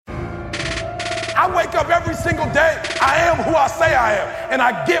I wake up every single day. I am who I say I am. And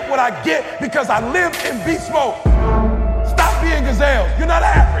I get what I get because I live in beast mode. Stop being gazelles. You're not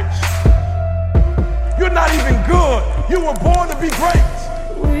average. You're not even good. You were born to be great.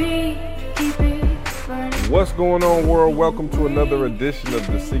 What's going on, world? Welcome to another edition of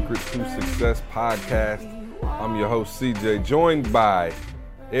the Secret to Success podcast. I'm your host, CJ, joined by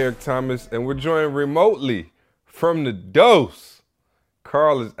Eric Thomas, and we're joined remotely from the Dose.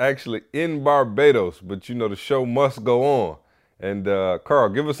 Carl is actually in Barbados, but you know the show must go on. And Carl,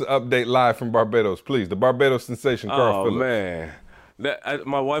 give us an update live from Barbados, please. The Barbados sensation, Carl Phillips. Oh, man.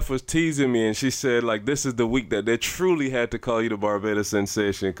 My wife was teasing me, and she said, like, this is the week that they truly had to call you the Barbados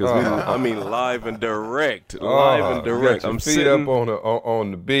sensation, because live and direct, I'm feet up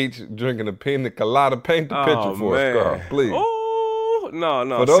on the beach, drinking a pina colada. Paint the picture for us, Carl, please. No.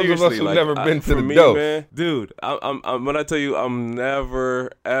 For those of us who've never been to the Dose, man, dude, I'm when I tell you, I'm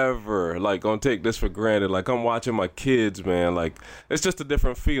never ever gonna take this for granted. Like, I'm watching my kids, man. Like, it's just a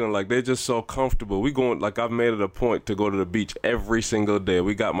different feeling. Like, they're just so comfortable. I've made it a point to go to the beach every single day.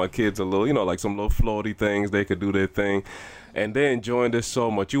 We got my kids a little, some little floaty things. They could do their thing. And they're enjoying this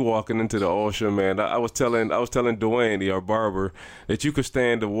so much. You walking into the ocean, man. I was telling Dwayne, our barber, that you could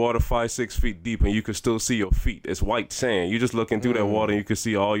stay in the water 5-6 feet deep and you could still see your feet. It's white sand. You just looking through that water and you could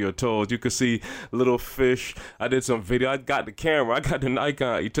see all your toes. You could see little fish. I did some video. I got the camera. I got the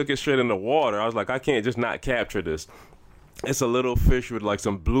Nikon. You took it straight in the water. I was like, I can't just not capture this. It's a little fish with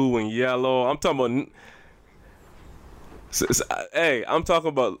some blue and yellow. I'm talking about. Hey, I'm talking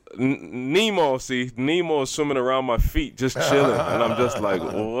about Nemo. See, Nemo is swimming around my feet, just chilling, and I'm just like,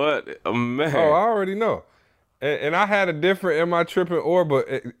 what, man? Oh, I already know. And I had a different "am I tripping or," but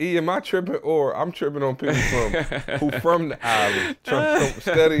am I tripping or? I'm tripping on people from the island, trying to come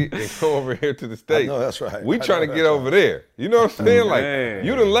steady and come over here to the States. No, that's right. We trying to get over there. You know what I'm saying? Like,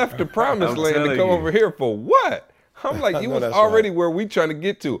 you done left the promised land to come over here for what? I'm like, you was already where we trying to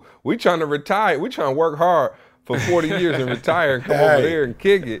get to. We trying to retire. We trying to work hard for 40 years and retire and come over there and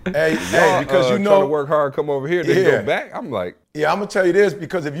kick it. Hey, because trying to work hard, come over here, then go back. I'm like, yeah, I'm gonna tell you this,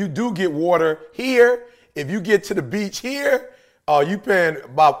 because if you do get water here, if you get to the beach here, you paying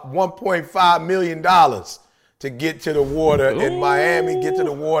about $1.5 million to get to the water in Miami, get to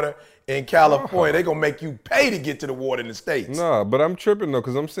the water in California. They're gonna make you pay to get to the water in the States. No, but I'm tripping though,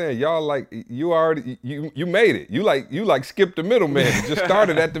 because I'm saying y'all you made it. You skipped the middleman and just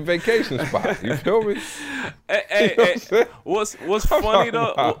started at the vacation spot. You feel me? Hey, what's funny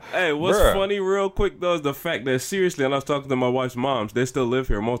though? Hey, what's funny real quick though is the fact that, seriously, and I was talking to my wife's moms, they still live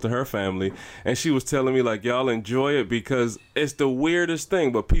here, most of her family, and she was telling me, like, y'all enjoy it because it's the weirdest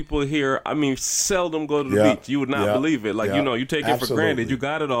thing, but people here, seldom go to the beach. You would not believe it. Like, you take it for granted. You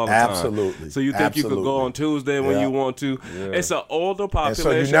got it all the time. Absolutely. So you think you could go on Tuesday when you want to. Yeah. It's an older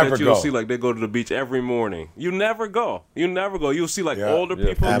population that you'll see, like, they go to the beach every morning. You never go. You'll see older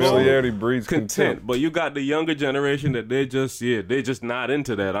people familiarity go. Breeds contempt. But you got the younger generation that they're just not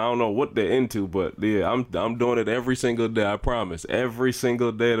into that. I don't know what they're into, but I'm doing it every single day. I promise. Every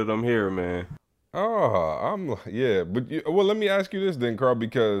single day that I'm here, man. But let me ask you this then, Carl,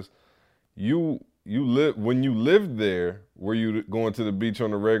 because when you lived there, were you going to the beach on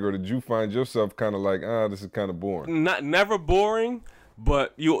the regular? Did you find yourself kind of like, this is kind of boring? Never boring,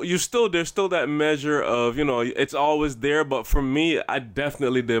 but there's still that measure of, it's always there. But for me, I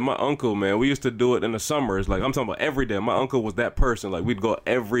definitely did. My uncle, man, we used to do it in the summers. Like, I'm talking about every day. My uncle was that person. Like, we'd go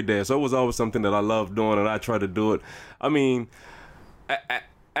every day. So it was always something that I loved doing, and I tried to do it.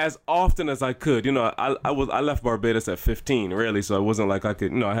 As often as I could. I left Barbados at 15, really, so it wasn't like I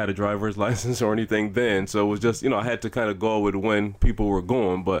could, I had a driver's license or anything then, so it was just, I had to kind of go with when people were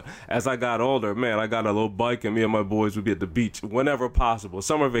going. But as I got older, man, I got a little bike, and me and my boys would be at the beach whenever possible.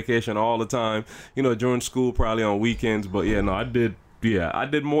 Summer vacation all the time, during school, probably on weekends. But I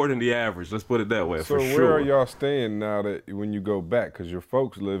did more than the average. Let's put it that way. So where are y'all staying now that when you go back? Because your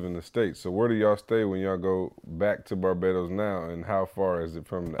folks live in the States. So where do y'all stay when y'all go back to Barbados now? And how far is it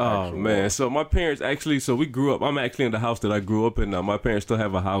from the actual man. So my parents we grew up. I'm actually in the house that I grew up in now. My parents still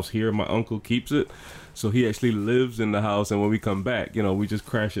have a house here. My uncle keeps it. So he actually lives in the house. And when we come back, we just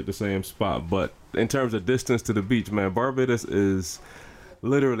crash at the same spot. But in terms of distance to the beach, man, Barbados is...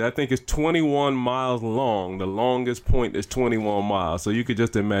 literally, I think it's 21 miles long. The longest point is 21 miles. So you could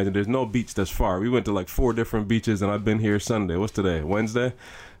just imagine there's no beach that's far. We went to 4 different beaches, and I've been here Sunday. What's today? Wednesday?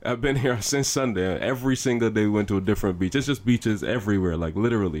 I've been here since Sunday. Every single day we went to a different beach. It's just beaches everywhere, like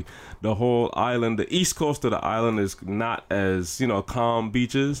literally. The whole island, the east coast of the island is not as, calm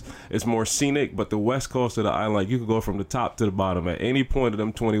beaches. It's more scenic, but the west coast of the island, like you could go from the top to the bottom at any point of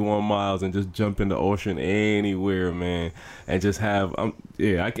them 21 miles and just jump in the ocean anywhere, man. And just have,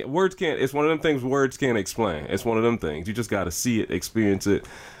 it's one of them things words can't explain. It's one of them things. You just got to see it, experience it.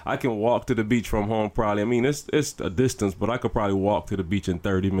 I can walk to the beach from home probably. I mean, it's a distance, but I could probably walk to the beach in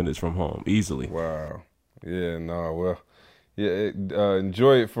 30 minutes from home easily. Wow. Yeah,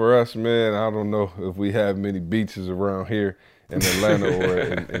 enjoy it for us, man. I don't know if we have many beaches around here in Atlanta or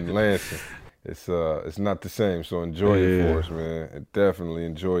in Lansing. It's not the same, so enjoy it for us, man. Definitely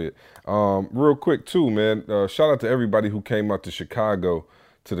enjoy it. Real quick, too, man, shout out to everybody who came out to Chicago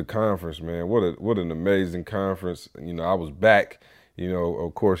to the conference, man. What an amazing conference. I was back.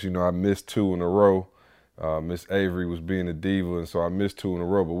 Of course, I missed 2 in a row. Miss Avery was being a diva, and so I missed 2 in a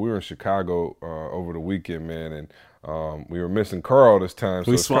row. But we were in Chicago over the weekend, man, and we were missing Carl this time,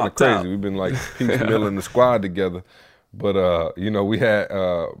 so it's kind of crazy. We've been like Pete Miller and the squad together. But, we had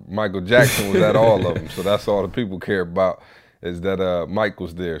Michael Jackson was at all of them, so that's all the people care about is that Mike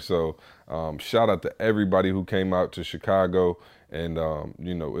was there. So shout out to everybody who came out to Chicago. And,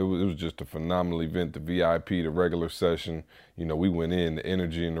 it was just a phenomenal event, the VIP, the regular session. We went in, the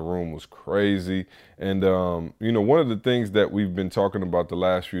energy in the room was crazy. And, one of the things that we've been talking about the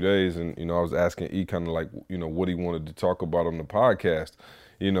last few days, and, I was asking E kind of like, what he wanted to talk about on the podcast,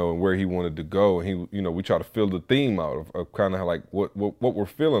 and where he wanted to go. And we try to fill the theme out of kind of like what we're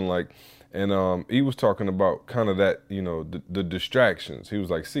feeling like. And he was talking about kind of that, the distractions. He was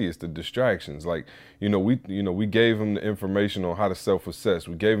like, it's the distractions. Like, we gave him the information on how to self-assess.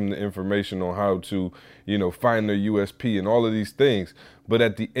 We gave him the information on how to, find their USP and all of these things. But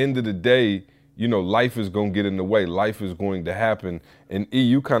at the end of the day, life is going to get in the way. Life is going to happen. And E,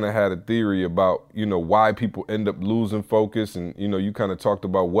 you kind of had a theory about, why people end up losing focus. And, you kind of talked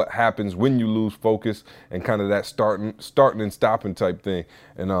about what happens when you lose focus and kind of that starting and stopping type thing.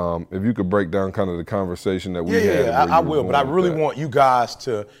 And if you could break down kind of the conversation that we had. Yeah, I will. But I really want you guys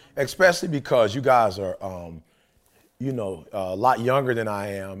to, especially because you guys are, a lot younger than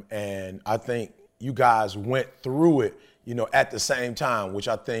I am. And I think you guys went through it, at the same time, which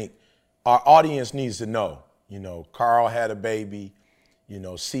I think our audience needs to know. Carl had a baby,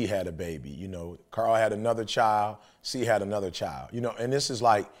 C had a baby, Carl had another child, C had another child, and this is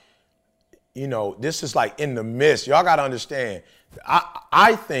like, in the midst. Y'all got to understand,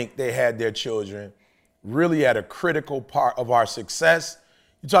 I think they had their children really at a critical part of our success.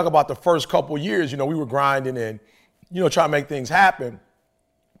 You talk about the first couple years, we were grinding and, trying to make things happen.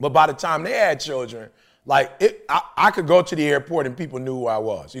 But by the time they had children, I could go to the airport and people knew who I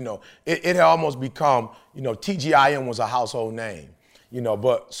was. It had almost become, TGIM was a household name.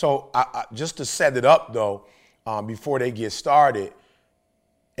 But so I just to set it up though, before they get started,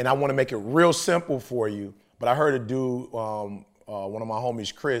 and I want to make it real simple for you. But I heard a dude, one of my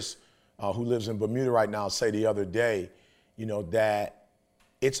homies, Chris, who lives in Bermuda right now, say the other day, that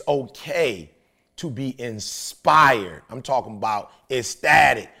it's okay to be inspired. I'm talking about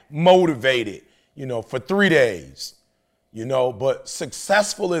ecstatic, motivated. For 3 days, but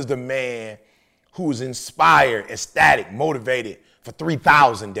successful is the man who's inspired, ecstatic, motivated for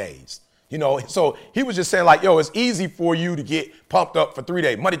 3,000 days. So he was just saying like, it's easy for you to get pumped up for 3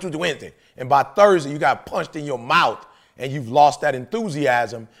 days, Monday, Tuesday, Wednesday. And by Thursday, you got punched in your mouth and you've lost that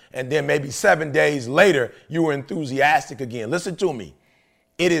enthusiasm. And then maybe 7 days later, you were enthusiastic again. Listen to me.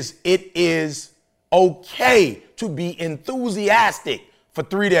 It is okay to be enthusiastic for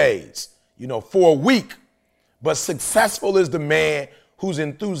 3 days. For a week, but successful is the man who's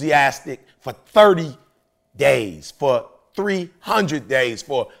enthusiastic for 30 days, for 300 days,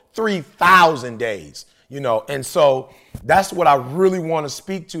 for 3,000 days, and so that's what I really want to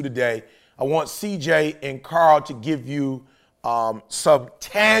speak to today. I want CJ and Carl to give you some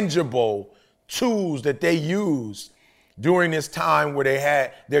tangible tools that they used during this time where they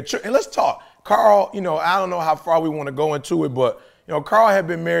had their children. And let's talk. Carl, I don't know how far we want to go into it, but Carl had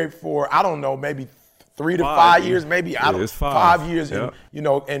been married for, I don't know, maybe 3 to 5 years, maybe 5 years. Yeah.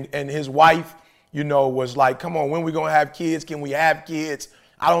 And his wife, was like, come on, when we going to have kids? Can we have kids?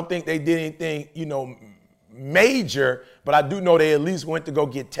 I don't think they did anything, major, but I do know they at least went to go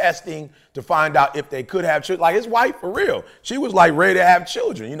get testing to find out if they could have children. Like his wife, for real, she was like ready to have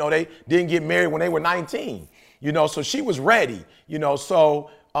children. They didn't get married when they were 19, so she was ready, so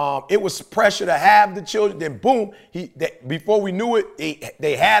it was pressure to have the children. Then boom, before we knew it,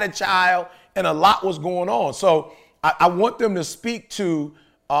 they had a child and a lot was going on. So I want them to speak to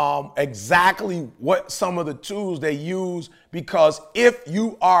exactly what some of the tools they use, because if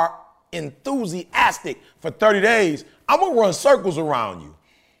you are enthusiastic for 30 days, I'm going to run circles around you.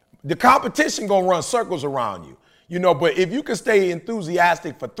 The competition going to run circles around you. You know, but if you can stay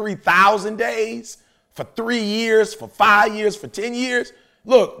enthusiastic for 3,000 days, for 3 years, for 5 years, for 10 years,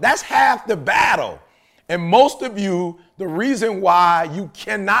 look, that's half the battle. And most of you, the reason why you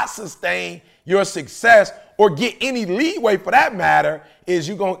cannot sustain your success or get any leeway for that matter is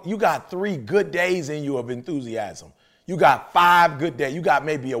you got 3 good days in you of enthusiasm. You got 5 good days. You got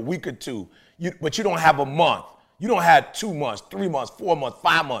maybe a week or 2, but you don't have a month. You don't have 2 months, 3 months, 4 months,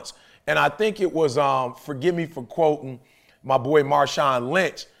 5 months. And I think it was, forgive me for quoting my boy Marshawn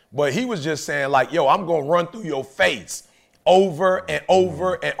Lynch, but he was just saying like, yo, I'm going to run through your face over and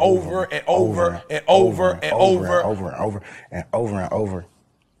over and over and over and over and over and over and over and over and over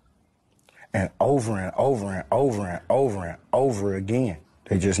and over and over and over and over and over again.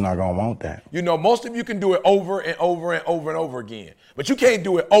 They're just not going to want that. You know, most of you can do it over and over and over and over again, but you can't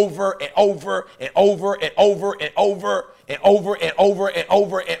do it over and over and over and over and over and over and over and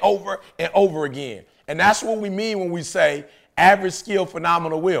over and over and over again. And that's what we mean when we say average skill,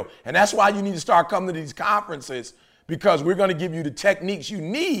 phenomenal will. And that's why you need to start coming to these conferences, because we're going to give you the techniques you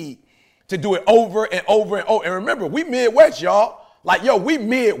need to do it over and over and over. And remember, we Midwest, y'all. Like, yo, we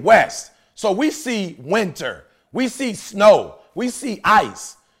Midwest. So we see winter. We see snow. We see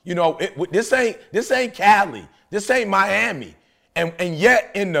ice. You know, this ain't Cali. This ain't Miami. And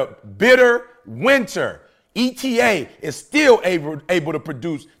yet in the bitter winter, ETA is still able to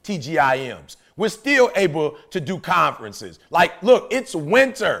produce TGIMs. We're still able to do conferences. Like, look, it's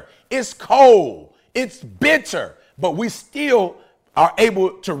winter. It's cold. It's bitter. But we still are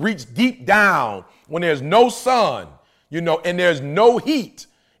able to reach deep down when there's no sun, you know, and there's no heat.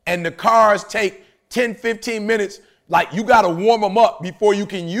 And the cars take 10, 15 minutes. Like, you got to warm them up before you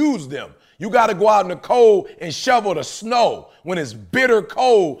can use them. You got to go out in the cold and shovel the snow when it's bitter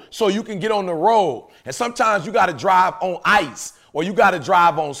cold so you can get on the road. And sometimes you got to drive on ice or you got to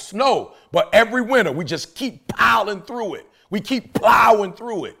drive on snow. But every winter, we just keep piling through it. We keep plowing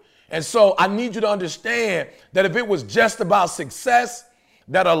through it. And so I need you to understand that if it was just about success,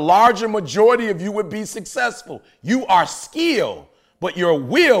 that a larger majority of you would be successful. You are skilled, but your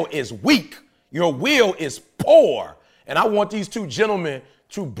will is weak. Your will is poor. And I want these two gentlemen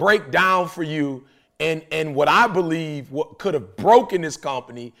to break down for you and what I believe what could have broken this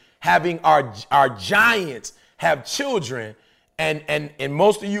company, having our giants have children. And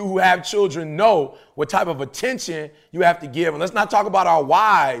most of you who have children know what type of attention you have to give. And let's not talk about our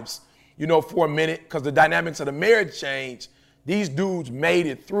wives, you know, for a minute, because the dynamics of the marriage change. These dudes made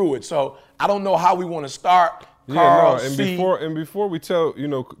it through it. So I don't know how we want to start. Carl, before we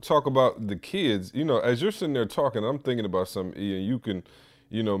talk about the kids, you know, as you're sitting there talking, I'm thinking about something, Ian. You can,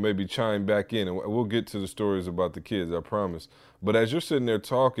 you know, maybe chime back in, and we'll get to the stories about the kids, I promise. But as you're sitting there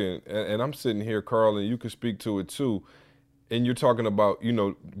talking, and I'm sitting here, Carl, and you can speak to it too, and you're talking about, you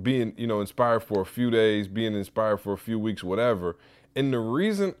know, being, you know, inspired for a few days, being inspired for a few weeks, whatever. And the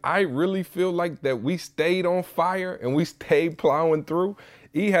reason I really feel like that we stayed on fire and we stayed plowing through,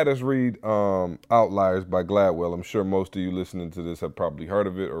 he had us read Outliers by Gladwell. I'm sure most of you listening to this have probably heard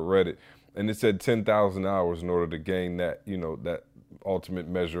of it or read it. And it said 10,000 hours in order to gain that, you know, that ultimate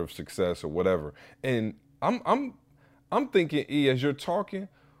measure of success or whatever. And I'm thinking, E, as you're talking,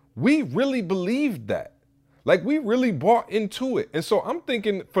 we really believed that. Like, we really bought into it. And so I'm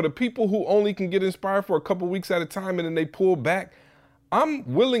thinking for the people who only can get inspired for a couple weeks at a time and then they pull back, I'm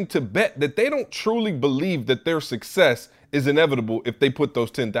willing to bet that they don't truly believe that their success is inevitable if they put those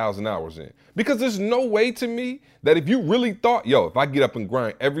 10,000 hours in. Because there's no way to me that if you really thought, yo, if I get up and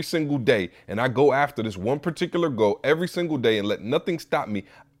grind every single day and I go after this one particular goal every single day and let nothing stop me,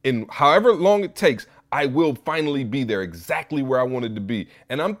 in however long it takes, I will finally be there exactly where I wanted to be.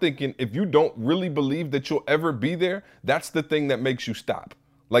 And I'm thinking, if you don't really believe that you'll ever be there, that's the thing that makes you stop.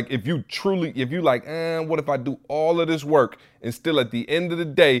 Like, if you like, what if I do all of this work and still at the end of the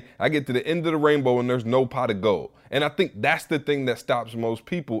day, I get to the end of the rainbow and there's no pot of gold. And I think that's the thing that stops most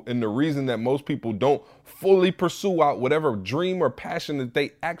people, and the reason that most people don't fully pursue out whatever dream or passion that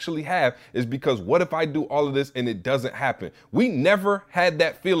they actually have is because what if I do all of this and it doesn't happen? We never had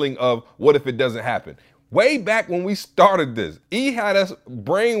that feeling of what if it doesn't happen. Way back when we started this, he had us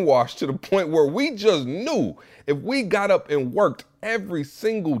brainwashed to the point where we just knew If we got up and worked every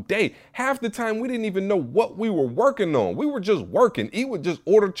single day, half the time we didn't even know what we were working on. We were just working. E would just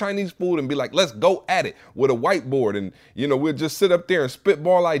order Chinese food and be like, let's go at it with a whiteboard. And, we'd just sit up there and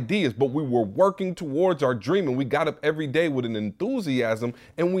spitball ideas, but we were working towards our dream, and we got up every day with an enthusiasm,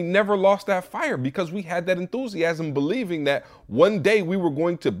 and we never lost that fire because we had that enthusiasm, believing that one day we were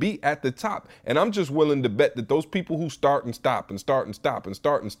going to be at the top. And I'm just willing to bet that those people who start and stop and start and stop and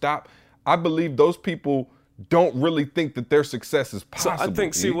start and stop, I believe those people don't really think that their success is possible. So I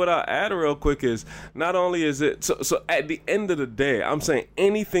think, see, what I add real quick is not only is it, so at the end of the day, I'm saying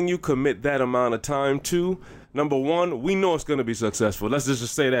anything you commit that amount of time to, number one, we know it's going to be successful. Let's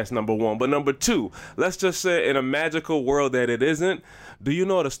just say that's number one. But number two, let's just say in a magical world that it isn't, do you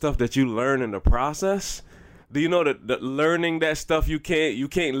know the stuff that you learn in the process? Do you know that learning that stuff, you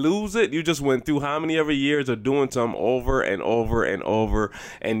can't lose it? You just went through how many ever years of doing something over and over and over,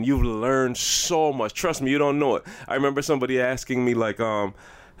 and you've learned so much. Trust me, you don't know it. I remember somebody asking me, like,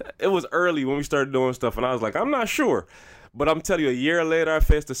 it was early when we started doing stuff, and I was like, I'm not sure. But I'm telling you, a year later, I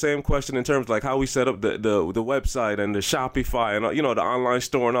faced the same question in terms of like how we set up the website and the Shopify and the online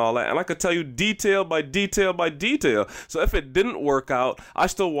store and all that. And I could tell you detail by detail by detail. So if it didn't work out, I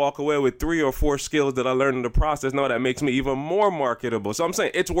still walk away with 3 or 4 skills that I learned in the process. Now that makes me even more marketable. So I'm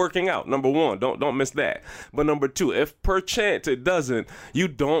saying it's working out. Number one, don't miss that. But number two, if perchance it doesn't, you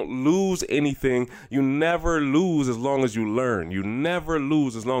don't lose anything. You never lose as long as you learn. You never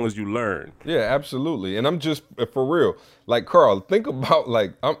lose as long as you learn. Yeah, absolutely. And I'm just, for real, like, Carl, think about,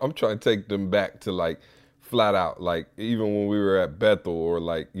 like, I'm trying to take them back to, like, flat out, like, even when we were at Bethel, or,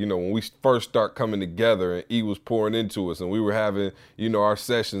 like, when we first start coming together and E was pouring into us and we were having, our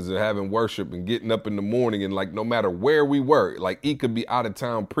sessions and having worship and getting up in the morning, and, like, no matter where we were, like, E could be out of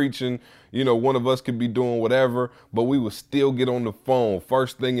town preaching, one of us could be doing whatever, but we would still get on the phone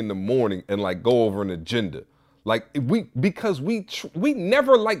first thing in the morning and, like, go over an agenda. Like, because we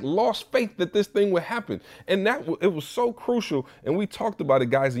never, like, lost faith that this thing would happen. And it was so crucial. And we talked about it,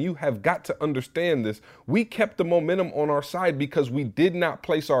 guys, and you have got to understand this. We kept the momentum on our side because we did not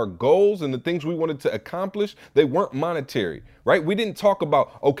place our goals and the things we wanted to accomplish. They weren't monetary, right? We didn't talk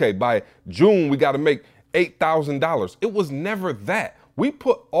about, okay, by June, we got to make $8,000. It was never that. We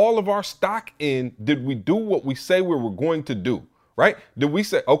put all of our stock in, did we do what we say we were going to do? Right? Did we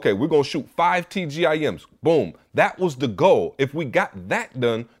say, okay, we're going to shoot 5 TGIMs? Boom. That was the goal. If we got that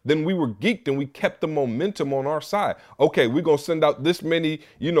done, then we were geeked and we kept the momentum on our side. Okay, we're going to send out this many,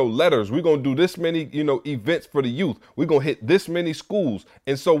 letters. We're going to do this many, events for the youth. We're going to hit this many schools.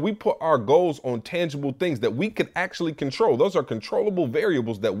 And so we put our goals on tangible things that we could actually control. Those are controllable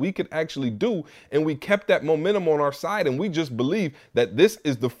variables that we could actually do. And we kept that momentum on our side. And we just believe that this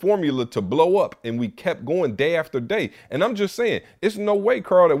is the formula to blow up. And we kept going day after day. And I'm just saying, it's no way,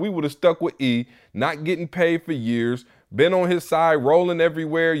 Carl, that we would have stuck with E, not getting paid for years, been on his side, rolling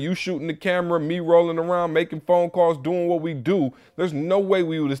everywhere, you shooting the camera, me rolling around, making phone calls, doing what we do. There's no way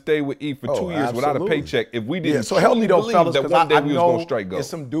we would have stayed with E for 2 years absolutely. Without a paycheck if we didn't so help me though, fellas, that one day we was going to strike gold. There's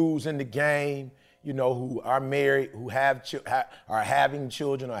some dudes in the game, who are married, who are having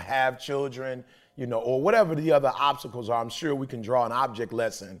children or have children, or whatever the other obstacles are. I'm sure we can draw an object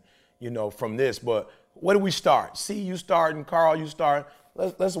lesson, from this. But where do we start? C, you start, and Carl, you start.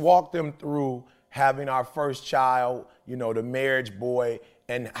 Let's walk them through having our first child, the marriage boy,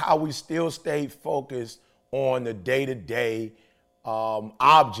 and how we still stayed focused on the day-to-day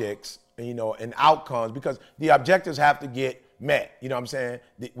objects, and outcomes, because the objectives have to get met. You know what I'm saying?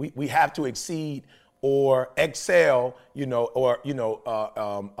 We have to exceed or excel, meet or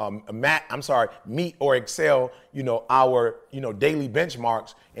excel, our, daily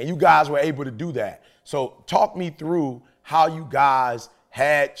benchmarks. And you guys were able to do that. So talk me through how you guys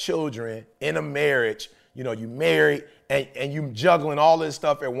had children in a marriage, you married and you juggling all this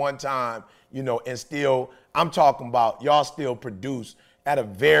stuff at one time, and still, I'm talking about y'all still produce at a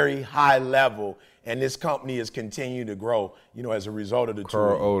very high level, and this company has continued to grow, as a result of the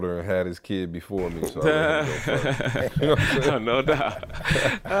Carl older and had his kid before me, so no doubt.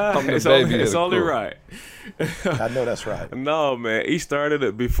 It's only right. I know that's right. No, man, he started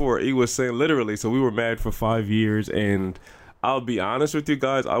it before. He was saying literally, so we were married for 5 years, and I'll be honest with you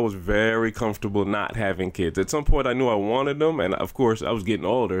guys, I was very comfortable not having kids. At some point, I knew I wanted them, and of course, I was getting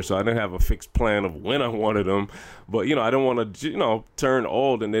older, so I didn't have a fixed plan of when I wanted them. But, I didn't want to, turn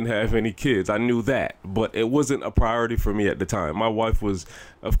old and then have any kids. I knew that, but it wasn't a priority for me at the time. My wife was,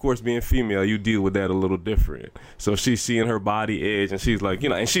 of course, being female, you deal with that a little different. So she's seeing her body age, and she's like,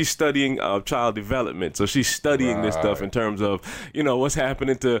 and she's studying child development. So she's studying this stuff in terms of, what's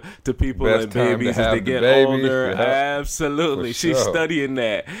happening to people and babies as they get older. Absolutely. Absolutely. She's studying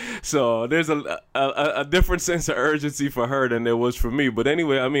that. So there's a different sense of urgency for her than there was for me. But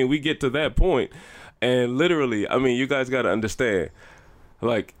anyway, I mean, we get to that point, and literally, I mean, you guys got to understand,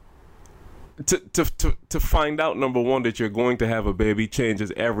 like, to find out, number one, that you're going to have a baby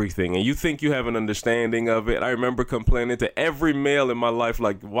changes everything, and you think you have an understanding of it. I remember complaining to every male in my life,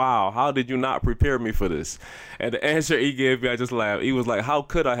 like, wow, how did you not prepare me for this? And the answer he gave me, I just laughed. He was like, how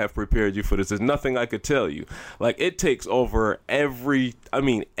could I have prepared you for this? There's nothing I could tell you. Like, it takes over every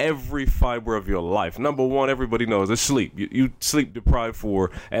fiber of your life. Number one, everybody knows, is sleep. You sleep deprived for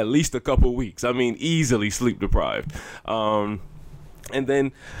at least a couple weeks. I mean, easily sleep deprived. And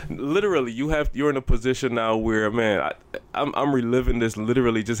then, literally, you're in a position now where, man, I'm reliving this,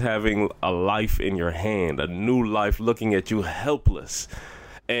 literally just having a life in your hand, a new life looking at you helpless.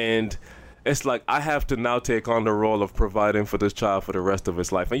 And it's like I have to now take on the role of providing for this child for the rest of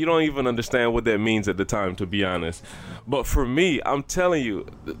his life. And you don't even understand what that means at the time, to be honest. But for me, I'm telling you,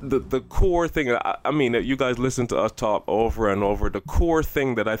 the core thing, I mean, you guys listen to us talk over and over, the core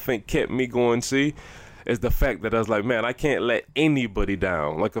thing that I think kept me going, is the fact that I was like, man, I can't let anybody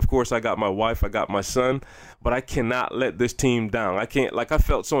down. Like, of course, I got my wife, I got my son, but I cannot let this team down. I can't, like, I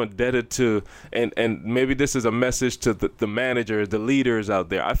felt so indebted to, and maybe this is a message to the managers, the leaders out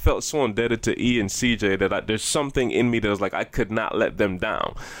there. I felt so indebted to E and CJ that there's something in me that was like, I could not let them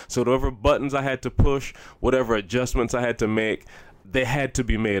down. So whatever buttons I had to push, whatever adjustments I had to make, they had to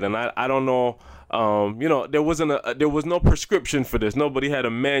be made. And I don't know, there was no prescription for this. Nobody had a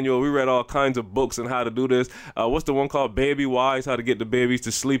manual. We read all kinds of books on how to do this. What's the one called Baby Wise? How to get the babies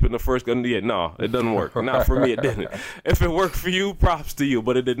to sleep in the first gun? Yeah, no, it doesn't work. Not for me, it didn't. If it worked for you, props to you,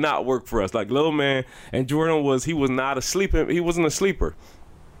 but it did not work for us. Like, little man, and Jordan he was not a sleeper. He wasn't a sleeper.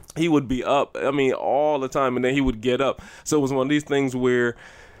 He would be up, I mean, all the time, and then he would get up. So it was one of these things where,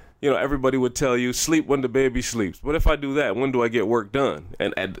 everybody would tell you, sleep when the baby sleeps. What if I do that? When do I get work done?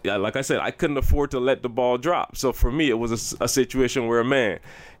 And like I said, I couldn't afford to let the ball drop. So for me, it was a situation where, man,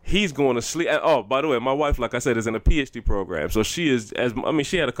 he's going to sleep. Oh, by the way, my wife, like I said, is in a PhD program. So she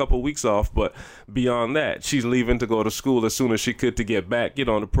had a couple of weeks off, but beyond that, she's leaving to go to school as soon as she could to get back,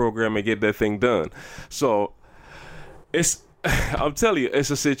 on the program and get that thing done. So I'm telling you, it's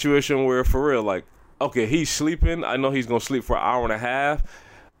a situation where, for real, like, okay, he's sleeping. I know he's going to sleep for an hour and a half.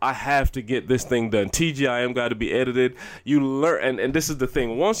 I have to get this thing done. TGIM got to be edited. You learn, and this is the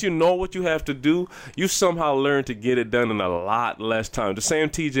thing. Once you know what you have to do, you somehow learn to get it done in a lot less time. The same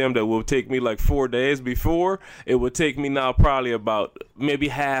TGIM that will take me like 4 days before, it would take me now probably about maybe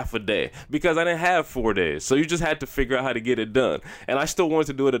half a day, because I didn't have 4 days. So you just had to figure out how to get it done. And I still wanted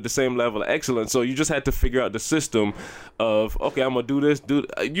to do it at the same level of excellence. So you just had to figure out the system of, okay, I'm going to do this.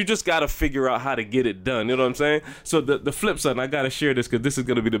 You just got to figure out how to get it done. You know what I'm saying? So the flip side, and I got to share this because this is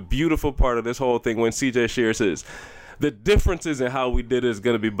going to be the beautiful part of this whole thing when CJ shares his. The differences in how we did it is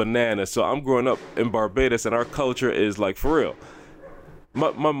going to be bananas. So I'm growing up in Barbados, and our culture is like, for real.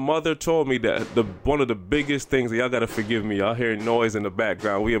 My mother told me that one of the biggest things, y'all got to forgive me, y'all hearing noise in the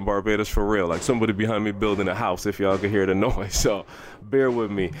background. We in Barbados for real, like somebody behind me building a house, if y'all can hear the noise, so bear with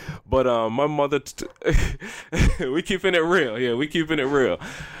me. But my mother, we keeping it real. Yeah, we keeping it real.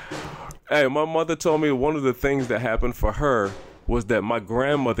 Hey, my mother told me one of the things that happened for her was that my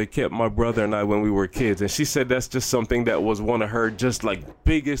grandmother kept my brother and I when we were kids. And she said that's just something that was one of her just like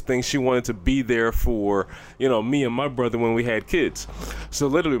biggest things. She wanted to be there for, me and my brother when we had kids. So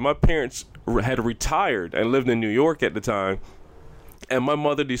literally my parents had retired and lived in New York at the time. And my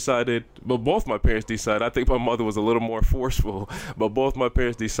mother decided, both my parents decided, I think my mother was a little more forceful, but both my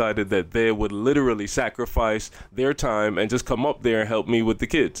parents decided that they would literally sacrifice their time and just come up there and help me with the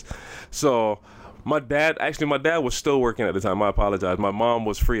kids. So my dad was still working at the time. I apologize. My mom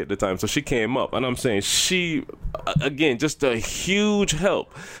was free at the time. So she came up, and I'm saying she, again, just a huge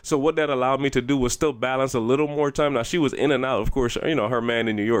help. So what that allowed me to do was still balance a little more time. Now, she was in and out, of course, her man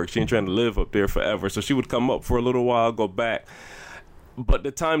in New York. She ain't trying to live up there forever. So she would come up for a little while, go back. But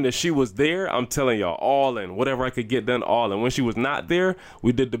the time that she was there, I'm telling y'all, all in. Whatever I could get done, all in. When she was not there,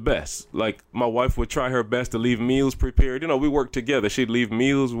 we did the best. Like, my wife would try her best to leave meals prepared. We worked together. She'd leave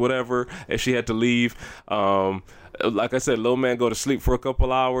meals, whatever, if she had to leave. Like I said, little man go to sleep for a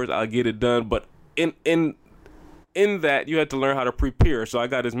couple hours. I'll get it done. But in that, you had to learn how to prepare. So I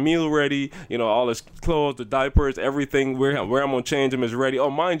got his meal ready, all his clothes, the diapers, everything, where I'm going to change him is ready. Oh,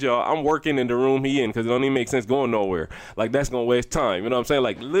 mind y'all, I'm working in the room he in because it don't even make sense going nowhere. Like, that's going to waste time. You know what I'm saying?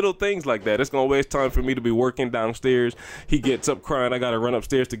 Like, little things like that. It's going to waste time for me to be working downstairs. He gets up crying. I got to run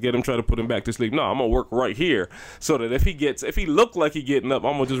upstairs to get him, try to put him back to sleep. No, I'm going to work right here so that if he look like he getting up,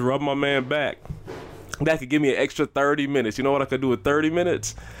 I'm going to just rub my man back. that could give me an extra 30 minutes. You know what I could do with 30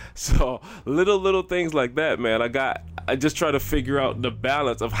 minutes? So little things like that, man. I just try to figure out the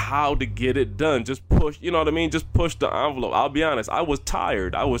balance of how to get it done. Just push, you know what I mean? Just push the envelope. I'll be honest, I was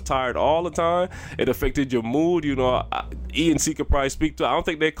tired all the time. It affected your mood. You know, E and C could probably speak to it. I don't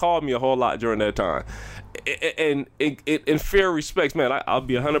think they called me a whole lot during that time. And in fair respects, man, I'll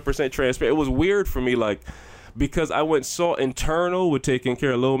be 100% transparent. It was weird for me, like, because I went so internal with taking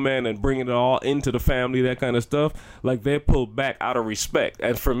care of little man and bringing it all into the family, that kind of stuff. Like, they pulled back out of respect.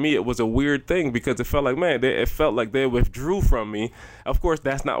 And for me, it was a weird thing because it felt like, man, it felt like they withdrew from me. Of course,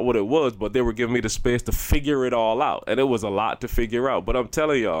 that's not what it was, but they were giving me the space to figure it all out. And it was a lot to figure out. But I'm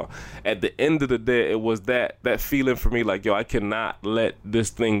telling y'all, at the end of the day, it was that feeling for me like, yo, I cannot let this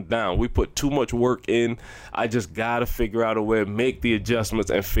thing down. We put too much work in. I just got to figure out a way to make the adjustments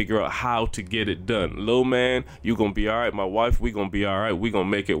and figure out how to get it done. Little man, you gonna be all right. My wife, we gonna be all right. We gonna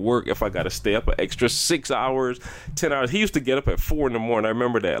make it work. If I gotta stay up an extra 6 hours, 10 hours. He used to get up at 4 in the morning. I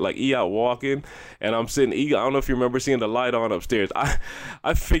remember that. Like, he out walking, and I'm sitting. I don't know if you remember seeing the light on upstairs.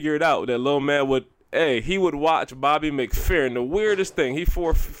 I figured out that little man he would watch Bobby McFerrin. The weirdest thing, he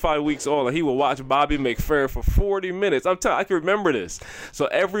 4 or 5 weeks old, and he would watch Bobby McFerrin for 40 minutes. I'm telling you, I can remember this. So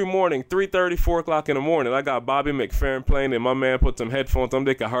every morning, 3:30, 4 o'clock in the morning, I got Bobby McFerrin playing, and my man put some headphones on.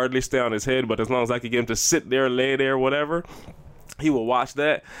 They could hardly stay on his head, but as long as I could get him to sit there, lay there, whatever, he would watch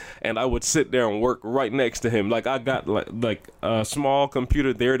that, and I would sit there and work right next to him. Like, I got like a small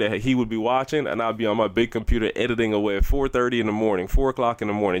computer there that he would be watching, and I'd be on my big computer editing away at 4:30 in the morning, 4 o'clock in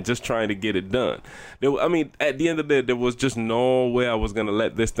the morning, just trying to get it done. I mean, at the end of the day, there was just no way I was gonna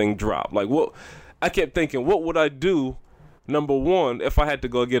let this thing drop. Like, I kept thinking, what would I do? Number one, if I had to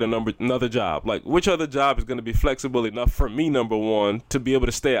go get another job, like, which other job is going to be flexible enough for me, number one, to be able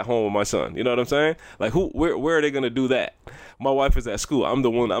to stay at home with my son? You know what I'm saying? Like, where are they going to do that? My wife is at school. I'm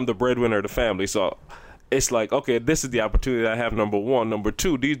the breadwinner of the family. So it's like, okay, this is the opportunity I have, number one. Number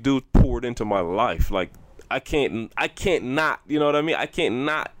two, these dudes poured into my life. Like, I can't not, you know what I mean? I can't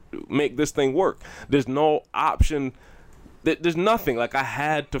not make this thing work. There's no option. There's nothing. Like, I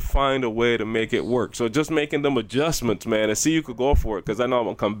had to find a way to make it work. So just making them adjustments, man, and see you could go for it, because I know I'm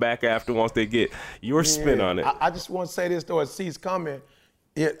going to come back after once they get your spin on it. I just want to say this, though, as C's coming.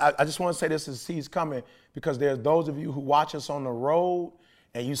 I just want to say this as C's coming, because there's those of you who watch us on the road,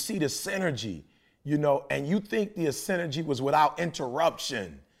 and you see the synergy, you know, and you think the synergy was without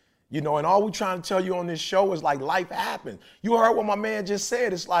interruption. You know, and all we're trying to tell you on this show is, like, life happens. You heard what my man just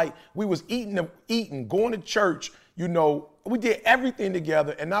said. It's like we was eating, going to church, you know, we did everything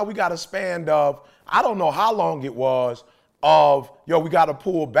together, and now we got a span of, I don't know how long it was, of, yo, we got to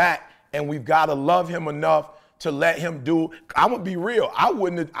pull back, and we've got to love him enough to let him do. I'm going to be real. I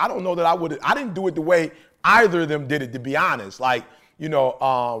didn't do it the way either of them did it, to be honest. Like,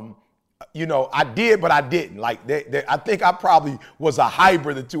 I did, but I didn't. Like, I think I probably was a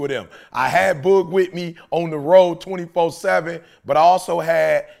hybrid of the two of them. I had Boog with me on the road 24/7, but I also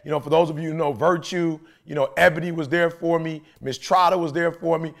had, you know, for those of you who know Virtue, you know, Ebony was there for me. Miss Trotter was there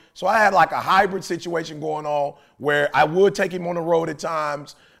for me. So I had like a hybrid situation going on where I would take him on the road at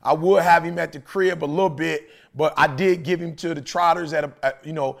times. I would have him at the crib a little bit, but I did give him to the Trotters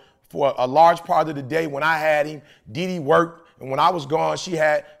for a large part of the day when I had him. Dee Dee worked. And when I was gone, she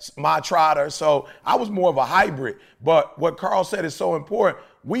had my Trotter. So I was more of a hybrid. But what Carl said is so important.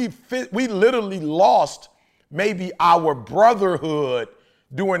 We literally lost maybe our brotherhood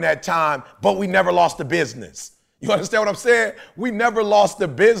during that time, but we never lost the business. You understand what I'm saying? We never lost the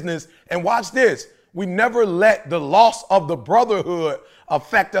business. And watch this. We never let the loss of the brotherhood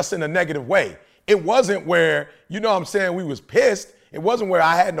affect us in a negative way. It wasn't where, you know what I'm saying, we was pissed. It wasn't where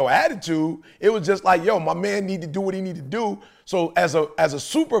I had no attitude. It was just like, yo, my man need to do what he need to do. So as a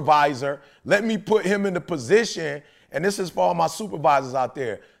supervisor, let me put him in the position, and this is for all my supervisors out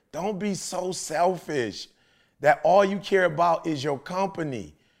there, don't be so selfish that all you care about is your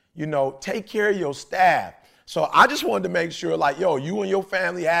company. You know, take care of your staff. So I just wanted to make sure, like, yo, you and your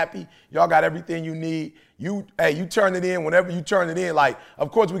family happy. Y'all got everything you need. You turn it in whenever you turn it in. Like,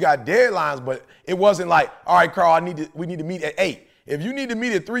 of course, we got deadlines, but it wasn't like, all right, Carl, we need to meet at 8. If you need to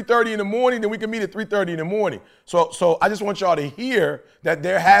meet at 3:30 in the morning, then we can meet at 3:30 in the morning. So I just want y'all to hear that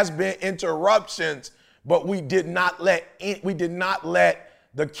there has been interruptions, but we did not let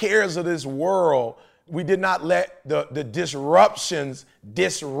the cares of this world, we did not let the disruptions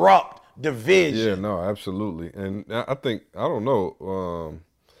disrupt the vision. Yeah, no, absolutely. And I think, I don't know,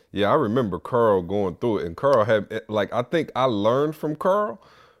 I remember Carl going through it, and Carl had, like, I think I learned from Carl,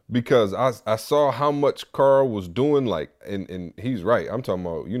 because I saw how much Carl was doing, like, and he's right. I'm talking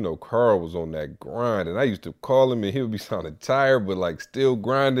about, you know, Carl was on that grind, and I used to call him, and he would be sounding tired, but like still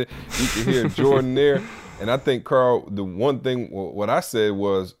grinding. You could hear Jordan there, and I think Carl. The one thing, what I said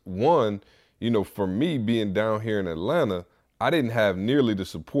was, one, you know, for me being down here in Atlanta, I didn't have nearly the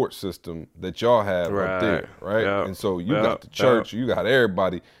support system that y'all have up there, right? Yep. And so you got the church, you got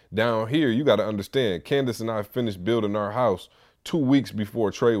everybody down here. You got to understand, Candace and I finished building our house 2 weeks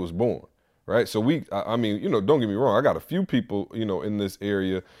before Trey was born, right? So I mean, you know, don't get me wrong. I got a few people, you know, in this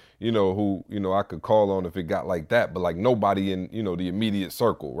area, you know, who, you know, I could call on if it got like that, but like nobody in, you know, the immediate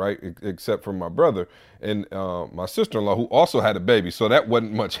circle, right? Except for my brother and my sister-in-law, who also had a baby. So that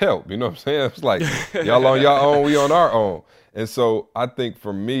wasn't much help, you know what I'm saying? It's like, y'all on your own, we on our own. And so I think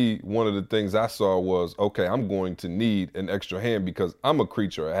for me, one of the things I saw was, okay, I'm going to need an extra hand because I'm a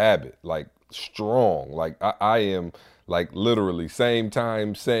creature of habit, like strong. Like I am, like literally same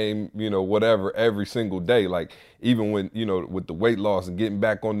time, same, you know, whatever, every single day. Like even when, you know, with the weight loss and getting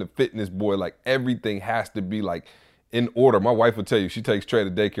back on the fitness board, like everything has to be like in order. My wife will tell you, she takes Trey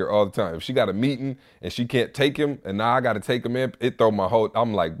to daycare all the time. If she got a meeting and she can't take him and now I got to take him in, it throw my whole,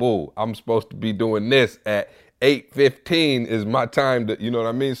 I'm like, bull, I'm supposed to be doing this at 8:15 is my time to, you know what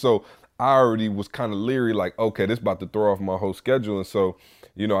I mean? So I already was kind of leery, like, okay, this about to throw off my whole schedule. And so,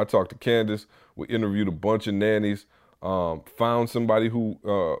 you know, I talked to Candace, we interviewed a bunch of nannies, found somebody who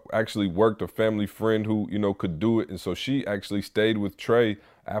actually worked, a family friend who, you know, could do it. And so she actually stayed with Trey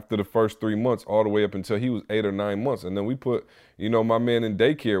after the first 3 months all the way up until he was 8 or 9 months. And then we put, you know, my man in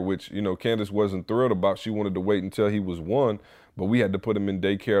daycare, which, you know, Candace wasn't thrilled about. She wanted to wait until he was 1, but we had to put him in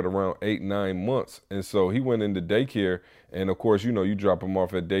daycare at around 8, 9 months. And so he went into daycare. And of course, you know, you drop him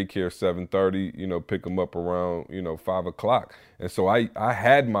off at daycare 7:30, you know, pick him up around, you know, 5 o'clock. And so I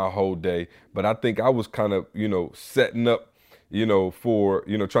had my whole day, but I think I was kind of, you know, setting up, you know, for,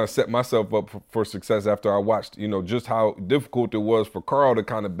 you know, trying to set myself up for success after I watched, you know, just how difficult it was for Carl to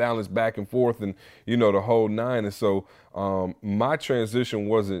kind of balance back and forth and, you know, the whole 9. And so my transition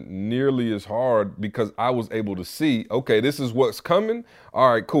wasn't nearly as hard because I was able to see, okay, this is what's coming.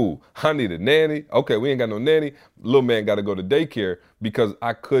 All right, cool. I need a nanny. Okay, we ain't got no nanny. Little man got to go to daycare because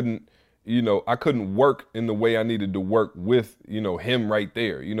I couldn't, you know, I couldn't work in the way I needed to work with, you know, him right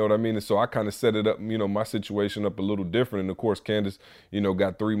there. You know what I mean? And so I kind of set it up, you know, my situation up a little different. And of course, Candace, you know,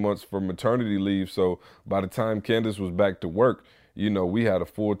 got 3 months for maternity leave. So by the time Candace was back to work, you know, we had a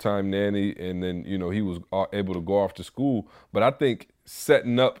full-time nanny and then, you know, he was able to go off to school. But I think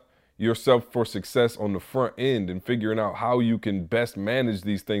setting up yourself for success on the front end and figuring out how you can best manage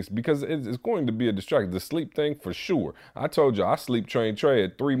these things, because it's going to be a distraction. The sleep thing for sure. I told you I sleep trained Trey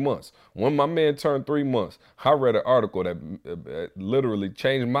at 3 months. When my man turned 3 months, I read an article that literally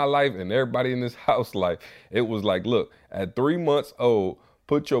changed my life and everybody in this house life. It was like, look, at 3 months old,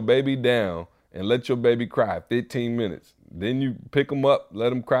 put your baby down and let your baby cry 15 minutes. Then you pick them up,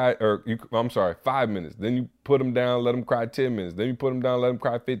 let them cry, 5 minutes. Then you put them down, let them cry 10 minutes. Then you put them down, let them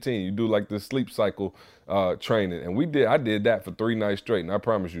cry 15. You do like the sleep cycle training. And I did that for 3 nights straight. And I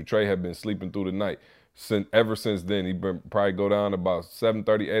promise you, Trey had been sleeping through the night. Ever since then, he been probably go down about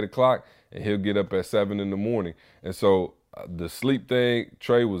 7:30, 8 o'clock, and he'll get up at 7 in the morning. And so the sleep thing,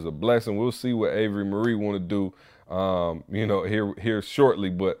 Trey was a blessing. We'll see what Avery Marie want to do, you know, here shortly.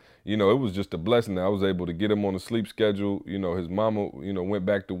 But, you know, it was just a blessing that I was able to get him on a sleep schedule. You know, his mama, you know, went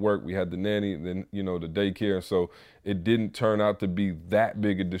back to work. We had the nanny and then, you know, the daycare. So it didn't turn out to be that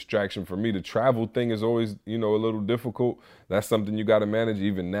big a distraction for me. The travel thing is always, you know, a little difficult. That's something you got to manage.